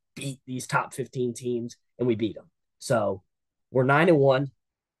teams that beat these top 15 teams and we beat them. So we're 9-1.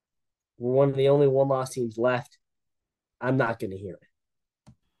 We're one of the only one loss teams left. I'm not going to hear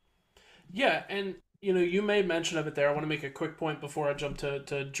it. Yeah, and you made mention of it there. I want to make a quick point before I jump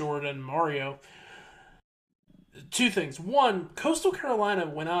to Jordan and Mario. Two things. One, Coastal Carolina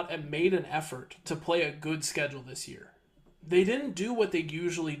went out and made an effort to play a good schedule this year. They didn't do what they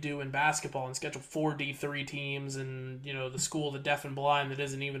usually do in basketball and schedule four D3 teams and, the school of the deaf and blind that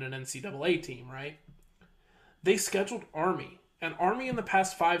isn't even an NCAA team, right? They scheduled Army, and Army in the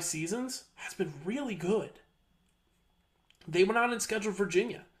past 5 seasons has been really good. They went out and scheduled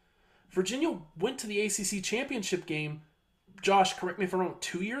Virginia. Virginia went to the ACC championship game, Josh, correct me if I'm wrong,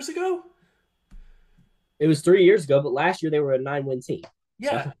 2 years ago? It was 3 years ago, but last year they were a 9-win team.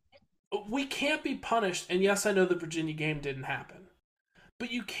 Yeah. So We can't be punished, and yes, I know the Virginia game didn't happen, but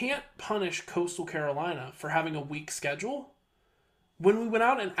you can't punish Coastal Carolina for having a weak schedule when we went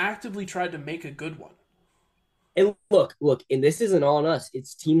out and actively tried to make a good one. and look, and this isn't on us.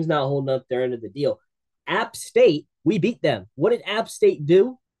 It's teams not holding up their end of the deal. App State, we beat them. What did App State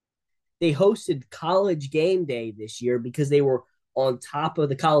do? They hosted College Game Day this year because they were on top of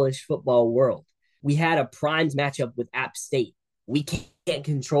the college football world. We had a primes matchup with App State. We can't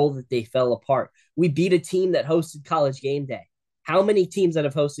control that they fell apart. We beat a team that hosted College Game Day. How many teams that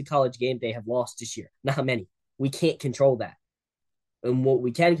have hosted College Game Day have lost this year? Not many. We can't control that. And what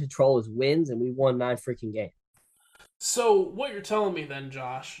we can control is wins, and we won 9 freaking games. So, what you're telling me then,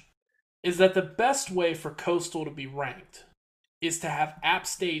 Josh, is that the best way for Coastal to be ranked is to have App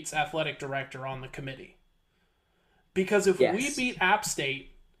State's athletic director on the committee. Because if we Yes. beat App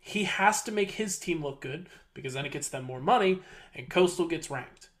State, he has to make his team look good because then it gets them more money and Coastal gets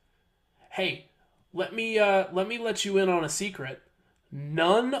ranked. Hey, let you in on a secret.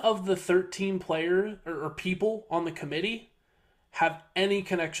 None of the 13 players or people on the committee have any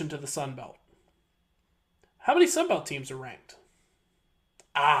connection to the Sun Belt. How many Sun Belt teams are ranked?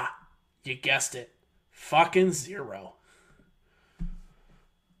 Ah, you guessed it. Fucking 0.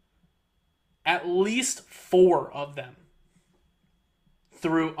 At least 4 of them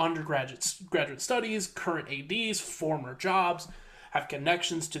through graduate studies, current ADs, former jobs, have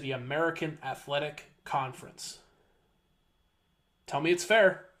connections to the American Athletic Conference. Tell me it's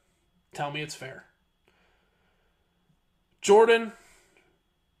fair. Tell me it's fair. Jordan,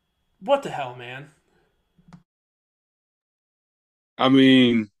 what the hell, man? I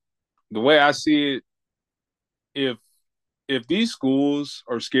mean, the way I see it, if these schools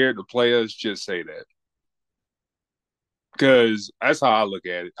are scared to play us, just say that. Because that's how I look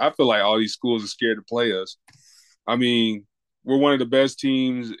at it. I feel like all these schools are scared to play us. I mean, we're one of the best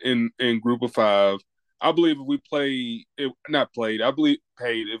teams in Group of Five. I believe if we played, not played, I believe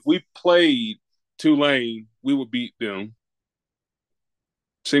paid. If we played Tulane, we would beat them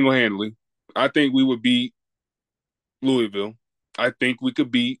single handedly. I think we would beat Louisville. I think we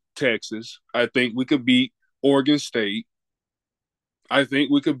could beat Texas. I think we could beat Oregon State. I think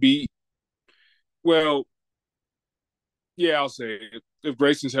we could beat, well, yeah, I'll say it. If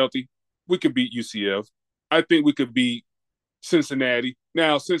Grayson's healthy, we could beat UCF. I think we could beat Cincinnati.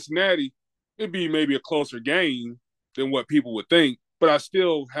 Now, Cincinnati, it'd be maybe a closer game than what people would think, but I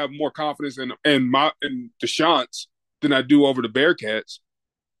still have more confidence in the Chants than I do over the Bearcats.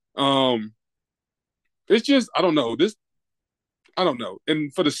 Um, it's just I don't know. I don't know.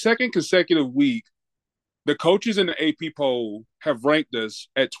 And for the second consecutive week, the coaches in the AP poll have ranked us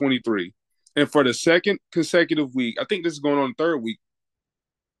at 23. And for the second consecutive week, I think this is going on the third week,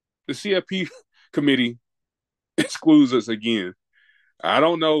 the CFP committee excludes us again. I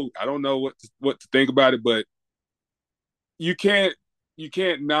don't know. I don't know what to think about it, but you can't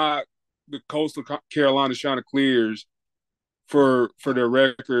knock the Coastal Carolina Chanticleers for their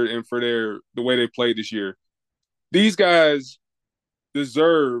record and for the way they played this year. These guys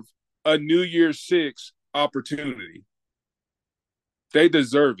deserve a New Year's Six opportunity. They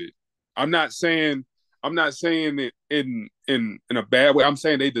deserve it. I'm not saying it in a bad way. I'm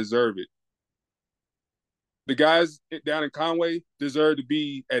saying they deserve it. The guys down in Conway deserve to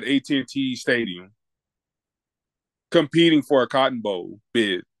be at AT&T Stadium competing for a Cotton Bowl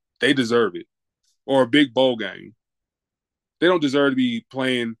bid. They deserve it. Or a big bowl game. They don't deserve to be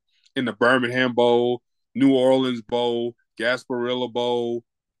playing in the Birmingham Bowl, New Orleans Bowl, Gasparilla Bowl,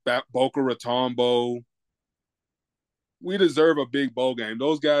 Boca Raton Bowl. We deserve a big bowl game.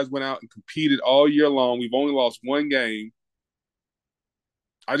 Those guys went out and competed all year long. We've only lost one game.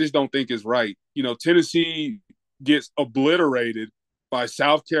 I just don't think it's right. You know, Tennessee gets obliterated by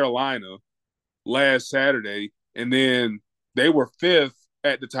South Carolina last Saturday, and then they were fifth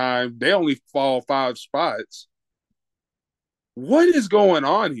at the time. They only fall 5 spots. What is going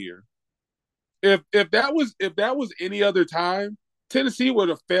on here? If that was any other time, Tennessee would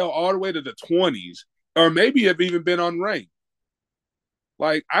have fell all the way to the 20s, or maybe have even been unranked.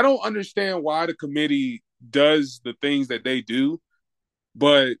 Like, I don't understand why the committee does the things that they do,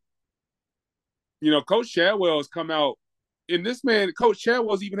 but Coach Chadwell has come out, and Coach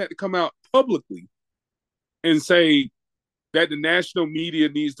Chadwell's even had to come out publicly and say that the national media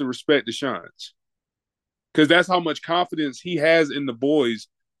needs to respect the Shines. Because that's how much confidence he has in the boys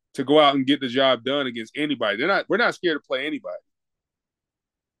to go out and get the job done against anybody. We're not scared to play anybody.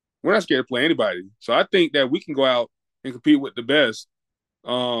 We're not scared to play anybody. So I think that we can go out and compete with the best.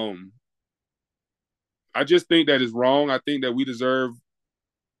 I just think that is wrong. I think that we deserve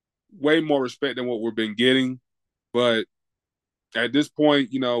way more respect than what we've been getting. But at this point,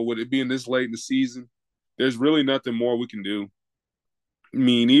 with it being this late in the season, there's really nothing more we can do. I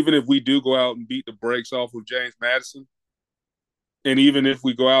mean, even if we do go out and beat the brakes off of James Madison, and even if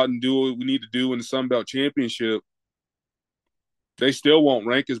we go out and do what we need to do in the Sun Belt Championship, they still won't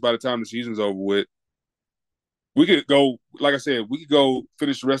rank us by the time the season's over with. We could go, like I said,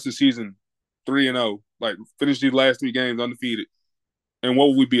 finish the rest of the season 3-0, like finish these last 3 games undefeated. And what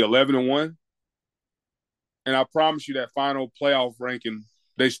would we be, 11-1? And I promise you that final playoff ranking,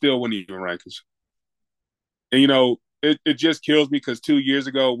 they still wouldn't even rank us. And, it just kills me because 2 years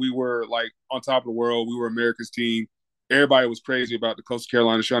ago, we were like on top of the world. We were America's team. Everybody was crazy about the Coastal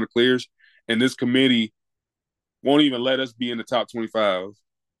Carolina Chanticleers. And this committee won't even let us be in the top 25.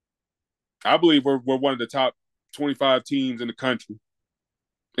 I believe we're one of the top 25 teams in the country.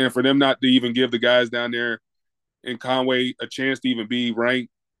 And for them not to even give the guys down there in Conway a chance to even be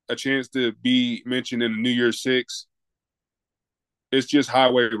ranked, a chance to be mentioned in the New Year's Six, it's just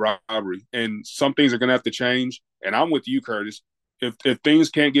highway robbery. And some things are going to have to change. And I'm with you, Curtis. If things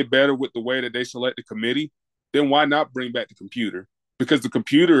can't get better with the way that they select the committee, then why not bring back the computer? Because the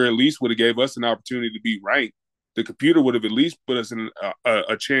computer at least would have gave us an opportunity to be ranked. The computer would have at least put us in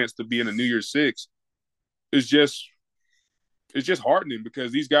a chance to be in a New Year's Six. It's just heartening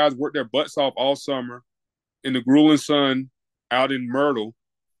because these guys worked their butts off all summer in the grueling sun out in Myrtle.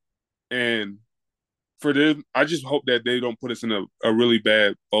 And for them, I just hope that they don't put us in a really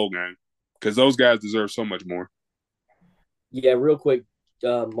bad bowl game because those guys deserve so much more. Yeah, real quick,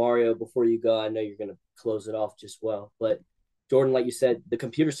 Mario, before you go, I know you're going to close it off just well. But Jordan, like you said, the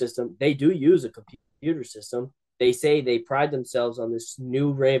computer system, they do use a computer system. They say they pride themselves on this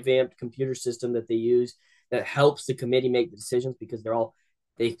new revamped computer system that they use that helps the committee make the decisions because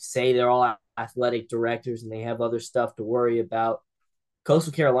they say they're all athletic directors and they have other stuff to worry about.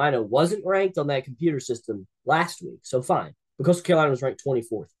 Coastal Carolina wasn't ranked on that computer system last week, so fine. But Coastal Carolina was ranked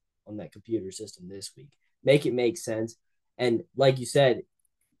 24th on that computer system this week. Make it make sense. And like you said,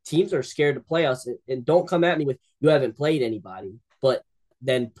 teams are scared to play us. And don't come at me with, you haven't played anybody, but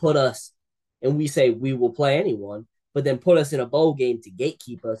then put us, and we say we will play anyone. but then put us in a bowl game to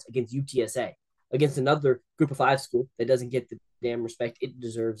gatekeep us against UTSA, against another Group of Five school that doesn't get the damn respect it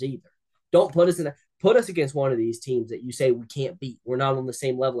deserves either. Don't put us against one of these teams that you say we can't beat. We're not on the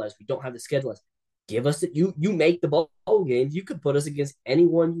same level as. We don't have the schedule as. Give us that you make the bowl games. You could put us against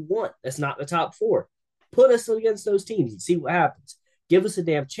anyone you want. That's not the top four. Put us against those teams and see what happens. Give us a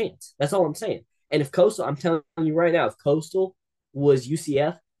damn chance. That's all I'm saying. And if Coastal, I'm telling you right now, if Coastal was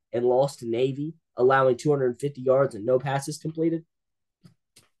UCF and lost to Navy, allowing 250 yards and no passes completed,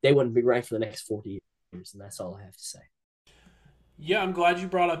 they wouldn't be ranked for the next 40 years. And that's all I have to say. Yeah, I'm glad you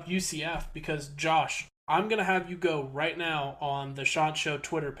brought up UCF because, Josh, I'm going to have you go right now on the Chant Show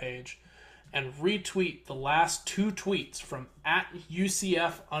Twitter page and retweet the last two tweets from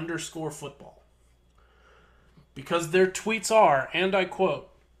 @UCF_football. Because their tweets are, and I quote,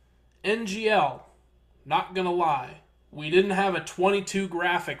 NGL, not gonna lie, we didn't have a 22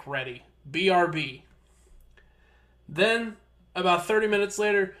 graphic ready. BRB. Then, about 30 minutes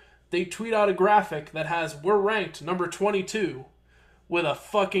later, they tweet out a graphic that has we're ranked number 22 with a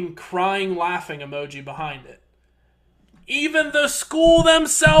fucking crying laughing emoji behind it. Even the school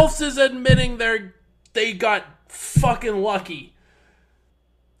themselves is admitting they got fucking lucky.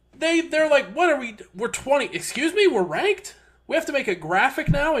 They're like, what are we? We're 20. Excuse me, we're ranked? We have to make a graphic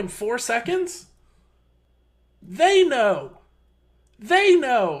now in 4 seconds? They know. They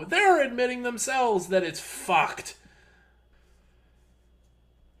know. They're admitting themselves that it's fucked.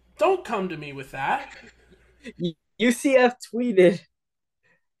 Don't come to me with that. UCF tweeted,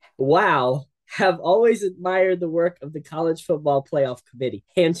 wow, have always admired the work of the College Football Playoff Committee.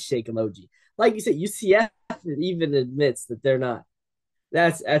 Handshake emoji. Like you said, UCF even admits that they're not.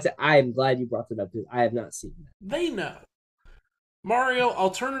 That's. I am glad you brought that up because I have not seen that. They know. Mario, I'll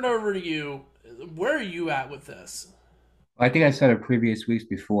turn it over to you. Where are you at with this? I think I said it previous weeks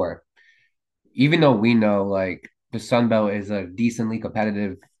before. Even though we know like the Sun Belt is a decently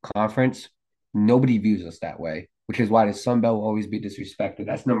competitive conference, nobody views us that way, which is why the Sun Belt will always be disrespected.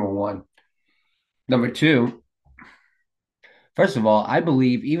 That's number one. Number two, first of all, I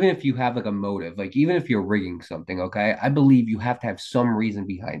believe even if you have like a motive, like even if you're rigging something, okay, I believe you have to have some reason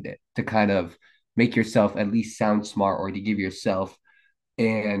behind it to kind of make yourself at least sound smart or to give yourself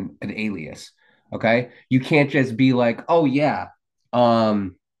an alias. Okay. You can't just be like, oh yeah,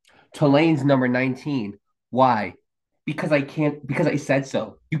 Tulane's number 19. Why? Because I said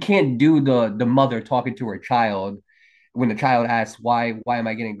so. You can't do the mother talking to her child when the child asks why am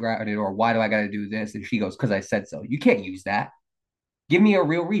I getting grounded or why do I gotta do this? And she goes, because I said so. You can't use that. Give me a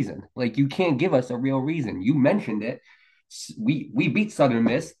real reason. Like you can't give us a real reason. You mentioned it. We beat Southern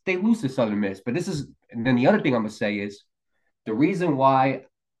Miss. They lose to Southern Miss. But this is and then the other thing I'm gonna say is the reason why,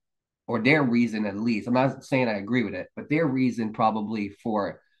 or their reason at least. I'm not saying I agree with it, but their reason probably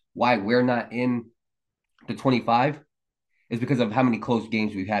for why we're not in the 25 is because of how many close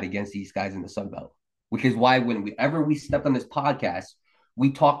games we've had against these guys in the Sun Belt. Which is why whenever we stepped on this podcast,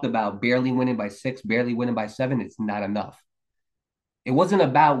 we talked about barely winning by 6, barely winning by 7. It's not enough. It wasn't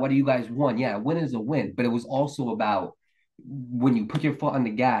about what you guys won. Yeah, a win is a win, but it was also about when you put your foot on the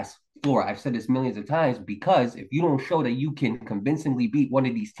gas floor. I've said this millions of times because if you don't show that you can convincingly beat one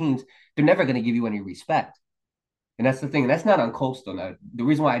of these teams, they're never going to give you any respect. And that's the thing. And that's not on Coastal. Now, the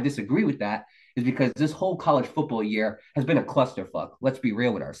reason why I disagree with that is because this whole college football year has been a clusterfuck. Let's be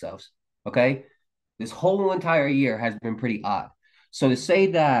real with ourselves. Okay? This whole entire year has been pretty odd. So to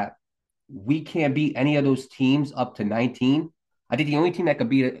say that we can't beat any of those teams up to 19, I think the only team that could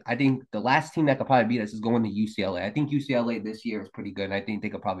beat it, I think the last team that could probably beat us is going to UCLA. I think UCLA this year is pretty good, and I think they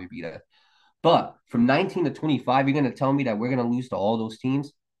could probably beat us. But from 19 to 25, you're going to tell me that we're going to lose to all those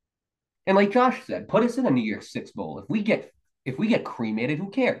teams? And like Josh said, put us in a New Year's Six bowl. If we get cremated,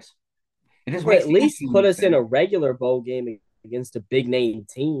 who cares? It just Or makes at the least put us in better. a regular bowl game against a big name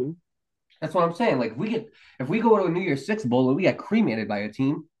team. That's what I'm saying. Like if we go to a New Year's Six bowl and we get cremated by a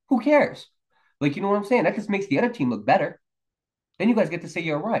team, who cares? Like you know what I'm saying? That just makes the other team look better. Then you guys get to say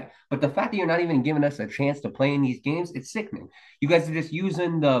you're right. But the fact that you're not even giving us a chance to play in these games, it's sickening. You guys are just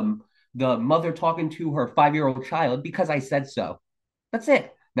using the mother talking to her 5-year-old child because I said so. That's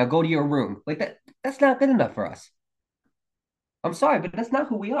it. Now go to your room. Like that's not good enough for us. I'm sorry, but that's not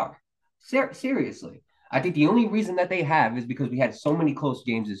who we are. Seriously. I think the only reason that they have is because we had so many close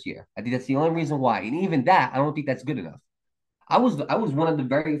games this year. I think that's the only reason why. And even that, I don't think that's good enough. I was one of the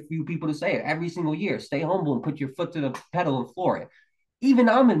very few people to say it every single year. Stay humble and put your foot to the pedal and floor it. Even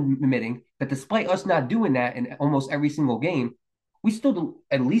I'm admitting that despite us not doing that in almost every single game, we still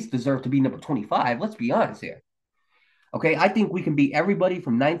at least deserve to be number 25. Let's be honest here. Okay, I think we can beat everybody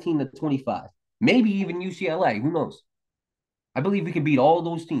from 19 to 25. Maybe even UCLA. Who knows? I believe we can beat all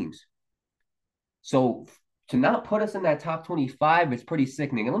those teams. So to not put us in that top 25 is pretty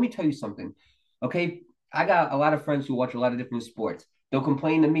sickening. And let me tell you something, okay? I got a lot of friends who watch a lot of different sports. They'll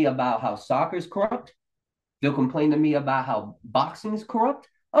complain to me about how soccer is corrupt. They'll complain to me about how boxing is corrupt.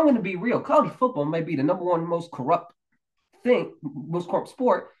 I'm going to be real. College football might be the number one most corrupt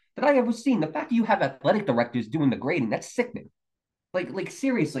sport that I ever seen. The fact that you have athletic directors doing the grading, that's sickening. Like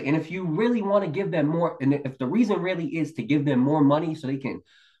seriously. And if you really want to give them more, and if the reason really is to give them more money so they can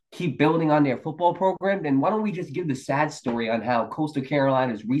keep building on their football program, then why don't we just give the sad story on how Coastal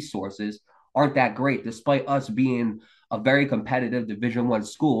Carolina's resources aren't that great, despite us being a very competitive Division I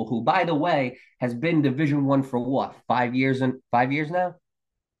school, who, by the way, has been Division I for what, 5 years and 5 years now?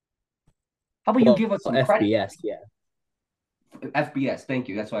 How about you Well, give us some credit? FBS, yeah. FBS, thank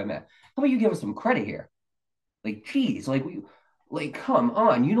you. That's what I meant. How about you give us some credit here? Like, geez, come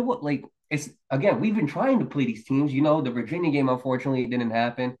on. You know what? Like, it's again, we've been trying to play these teams. The Virginia game, unfortunately, didn't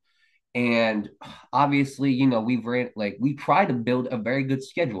happen. And obviously, we tried to build a very good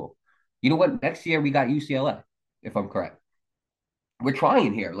schedule. You know what? Next year we got UCLA, if I'm correct. We're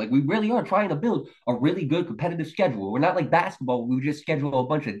trying here. Like, we really are trying to build a really good competitive schedule. We're not like basketball. We just schedule a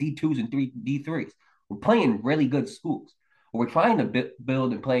bunch of D2s and D3s. We're playing really good schools. We're trying to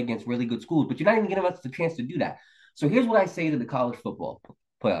build and play against really good schools, but you're not even giving us the chance to do that. So here's what I say to the college football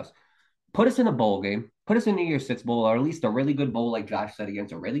playoffs. Put us in a bowl game, put us in the New Year's Six Bowl, or at least a really good bowl, like Josh said,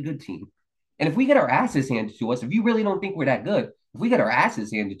 against a really good team. And if we get our asses handed to us, if you really don't think we're that good, if we get our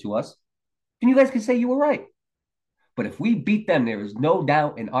asses handed to us, then you guys can say you were right. But if we beat them, there is no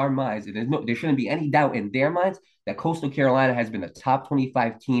doubt in our minds, and there shouldn't be any doubt in their minds that Coastal Carolina has been a top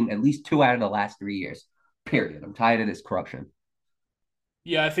 25 team at least 2 out of the last 3 years. Period. I'm tired of this corruption.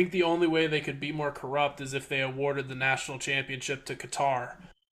 Yeah, I think the only way they could be more corrupt is if they awarded the national championship to Qatar.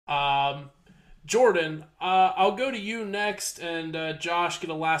 Um, Jordan, I'll go to you next, and Josh, get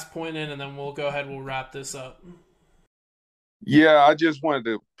a last point in, and then we'll go ahead. We'll wrap this up. Yeah, I just wanted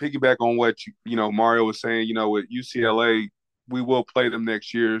to piggyback on what Mario was saying. With UCLA, we will play them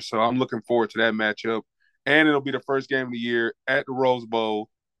next year, so I'm looking forward to that matchup. And it'll be the first game of the year at the Rose Bowl.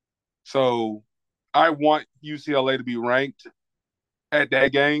 So I want UCLA to be ranked at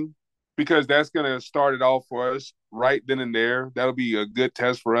that game because that's going to start it off for us right then and there. That'll be a good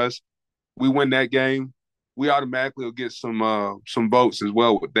test for us. We win that game, we automatically will get some votes as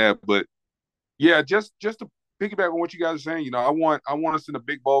well with that. But yeah, just to piggyback on what you guys are saying, I want us in a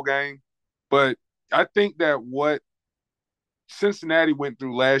big bowl game, but I think that what Cincinnati went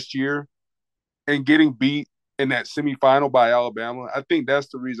through last year and getting beat in that semifinal by Alabama, I think that's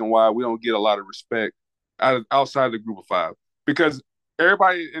the reason why we don't get a lot of respect outside of the group of five because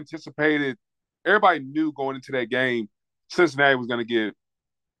everybody knew going into that game, Cincinnati was going to get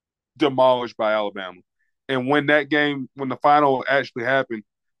demolished by Alabama. And when the final actually happened,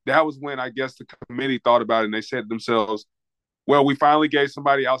 that was when I guess the committee thought about it and they said to themselves, well, we finally gave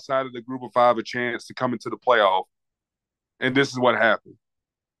somebody outside of the group of five a chance to come into the playoff. And this is what happened.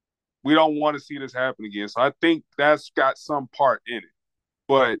 We don't want to see this happen again. So I think that's got some part in it.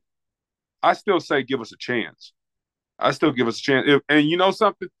 But I still say give us a chance. I still give us a chance. And you know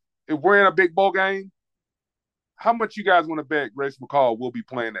something? If we're in a big bowl game, how much you guys want to bet Grace McCall will be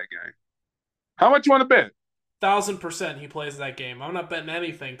playing that game? How much you want to bet? 1,000% he plays that game. I'm not betting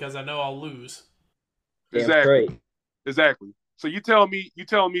anything because I know I'll lose. Damn Exactly. straight. Exactly. So you telling me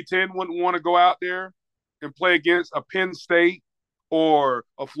 10 wouldn't want to go out there and play against a Penn State or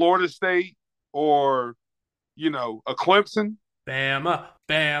a Florida State or a Clemson? Bama,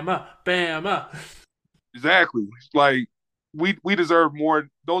 Bama, Bama. Exactly. Like we deserve more.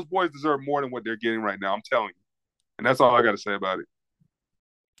 Those boys deserve more than what they're getting right now. I'm telling you, and that's all I got to say about it.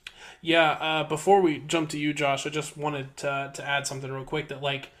 Yeah. Before we jump to you, Josh, I just wanted to add something real quick that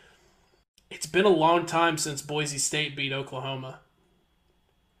it's been a long time since Boise State beat Oklahoma.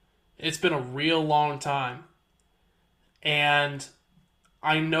 It's been a real long time, and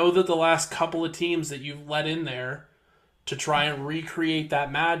I know that the last couple of teams that you've let in there to try and recreate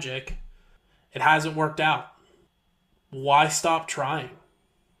that magic, it hasn't worked out. Why stop trying?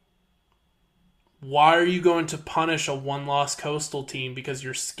 Why are you going to punish a one-loss Coastal team because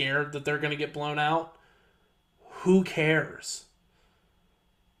you're scared that they're going to get blown out? Who cares?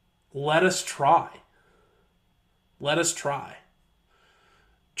 Let us try. Let us try.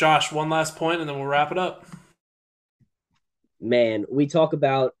 Josh, one last point and then we'll wrap it up. Man, we talk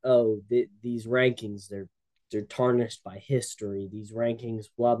about these rankings, they're tarnished by history, these rankings,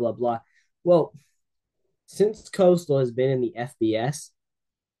 blah blah blah. Well, since Coastal has been in the FBS,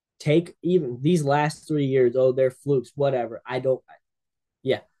 take even these last 3 years, they're flukes, whatever. I don't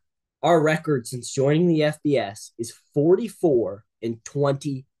yeah. Our record since joining the FBS is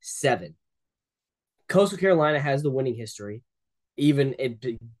 44-27. Coastal Carolina has the winning history. Even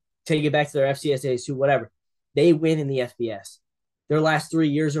take it back to their FCSAs too, whatever. They win in the FBS. Their last 3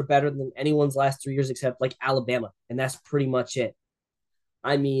 years are better than anyone's last 3 years except like Alabama, and that's pretty much it.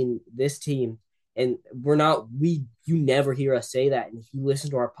 I mean, this team, and you never hear us say that. And if you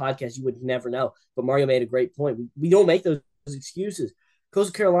listen to our podcast, you would never know. But Mario made a great point. We don't make those excuses.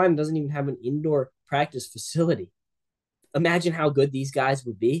 Coastal Carolina doesn't even have an indoor practice facility. Imagine how good these guys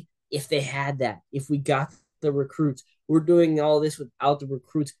would be if they had that, if we got the recruits. We're doing all this without the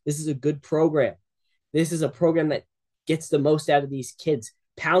recruits. This is a good program. This is a program that gets the most out of these kids.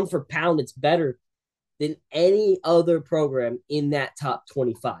 Pound for pound, it's better than any other program in that top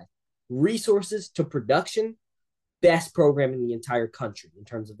 25. Resources to production, best program in the entire country in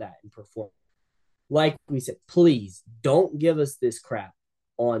terms of that and performance. Like we said, please don't give us this crap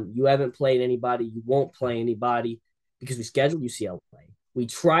on you haven't played anybody, you won't play anybody, because we scheduled UCLA. We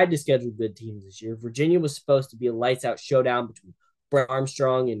tried to schedule good teams this year. Virginia was supposed to be a lights out showdown between Brent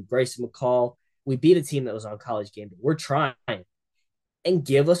Armstrong and Grayson McCall. We beat a team that was on College Game Day. We're trying, and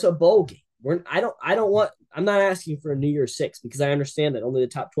give us a bowl game. I'm not asking for a New Year's Six because I understand that only the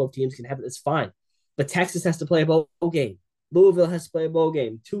top 12 teams can have it. It's fine. But Texas has to play a bowl game. Louisville has to play a bowl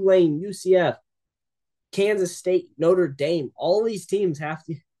game. Tulane, UCF, Kansas State, Notre Dame, all these teams have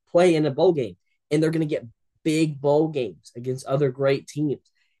to play in a bowl game. And they're going to get big bowl games against other great teams.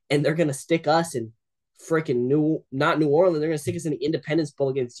 And they're going to stick us in freaking not New Orleans. They're going to stick us in the Independence Bowl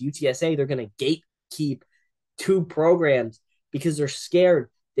against UTSA. They're going to gatekeep two programs because they're scared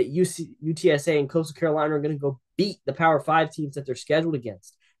that UTSA and Coastal Carolina are going to go beat the Power 5 teams that they're scheduled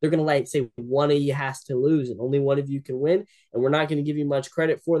against. They're going to say one of you has to lose and only one of you can win, and we're not going to give you much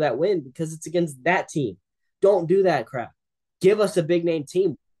credit for that win because it's against that team. Don't do that crap. Give us a big name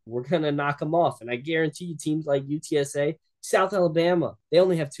team. We're going to knock them off, and I guarantee you teams like UTSA, South Alabama, they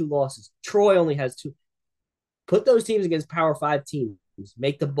only have 2 losses. Troy only has 2. Put those teams against Power 5 teams.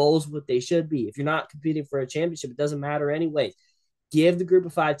 Make the bowls what they should be. If you're not competing for a championship, it doesn't matter anyway. Give the group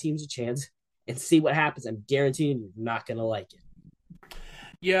of 5 teams a chance and see what happens. I'm guaranteeing you're not going to like it.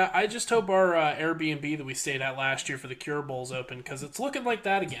 Yeah, I just hope our Airbnb that we stayed at last year for the Cure Bowl's open because it's looking like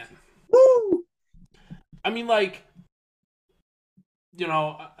that again. Woo! I mean, like, you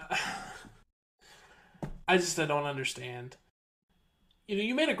know, I don't understand. You know,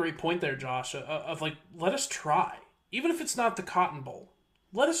 you made a great point there, Josh, of like, let us try. Even if it's not the Cotton Bowl,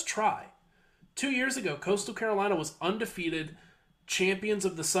 let us try. 2 years ago, Coastal Carolina was undefeated champions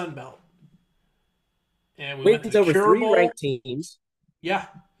of the Sun Belt. And we went to the over Cure 3 Bowl. ranked teams. Yeah.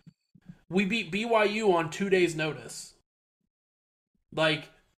 We beat BYU on 2 days' notice. Like,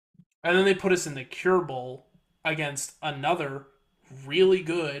 and then they put us in the Cure Bowl against another really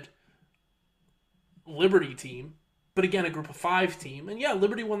good Liberty team. But again, a group of 5 team. And yeah,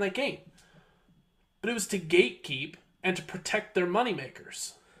 Liberty won that game. But it was to gatekeep and to protect their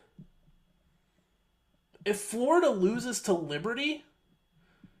moneymakers. If Florida loses to Liberty,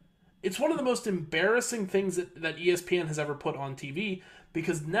 it's one of the most embarrassing things that ESPN has ever put on TV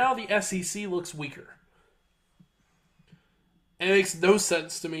because now the SEC looks weaker. And it makes no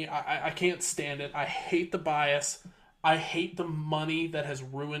sense to me. I can't stand it. I hate the bias. I hate the money that has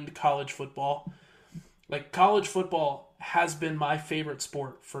ruined college football. Like, college football has been my favorite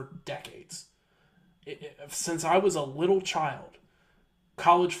sport for decades. Since I was a little child,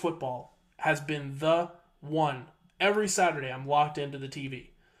 college football has been the one. Every Saturday, I'm locked into the TV.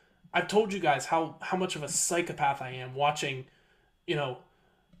 I've told you guys how much of a psychopath I am watching, you know,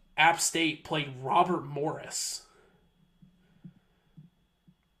 App State play Robert Morris.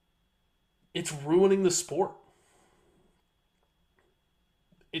 It's ruining the sport.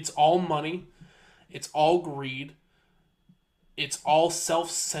 It's all money. It's all greed. It's all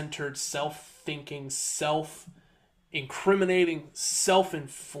self-centered, self-thinking, self-incriminating,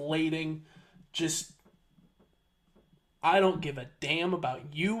 self-inflating. Just, I don't give a damn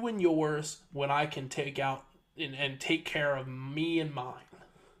about you and yours when I can take out and take care of me and mine.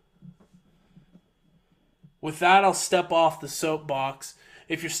 With that, I'll step off the soapbox.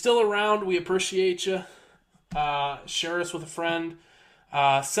 If you're still around, we appreciate you. Share us with a friend.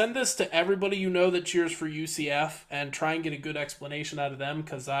 Send this to everybody you know that cheers for UCF and try and get a good explanation out of them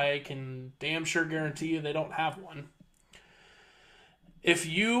because I can damn sure guarantee you they don't have one. If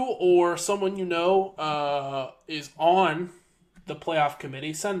you or someone you know is on the playoff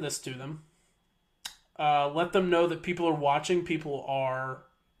committee, send this to them. Let them know that people are watching, people are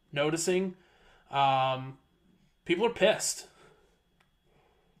noticing, people are pissed.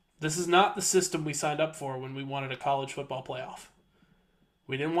 This is not the system we signed up for when we wanted a college football playoff.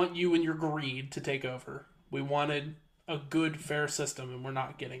 We didn't want you and your greed to take over. We wanted a good, fair system, and we're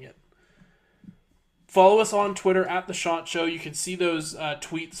not getting it. Follow us on Twitter at The Chant Show. You can see those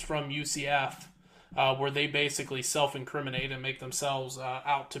tweets from UCF where they basically self-incriminate and make themselves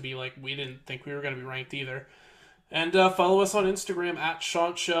out to be like, we didn't think we were going to be ranked either. And follow us on Instagram at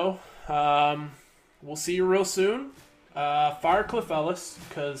Chant Show. We'll see you real soon. Fire Cliff Ellis,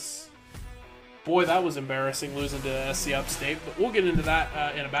 because, boy, that was embarrassing losing to SC Upstate. But we'll get into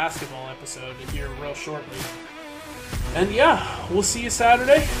that in a basketball episode here real shortly. And yeah, we'll see you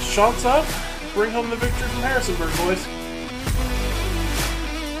Saturday. Chant's up. Bring home the victory from Harrisonburg, boys.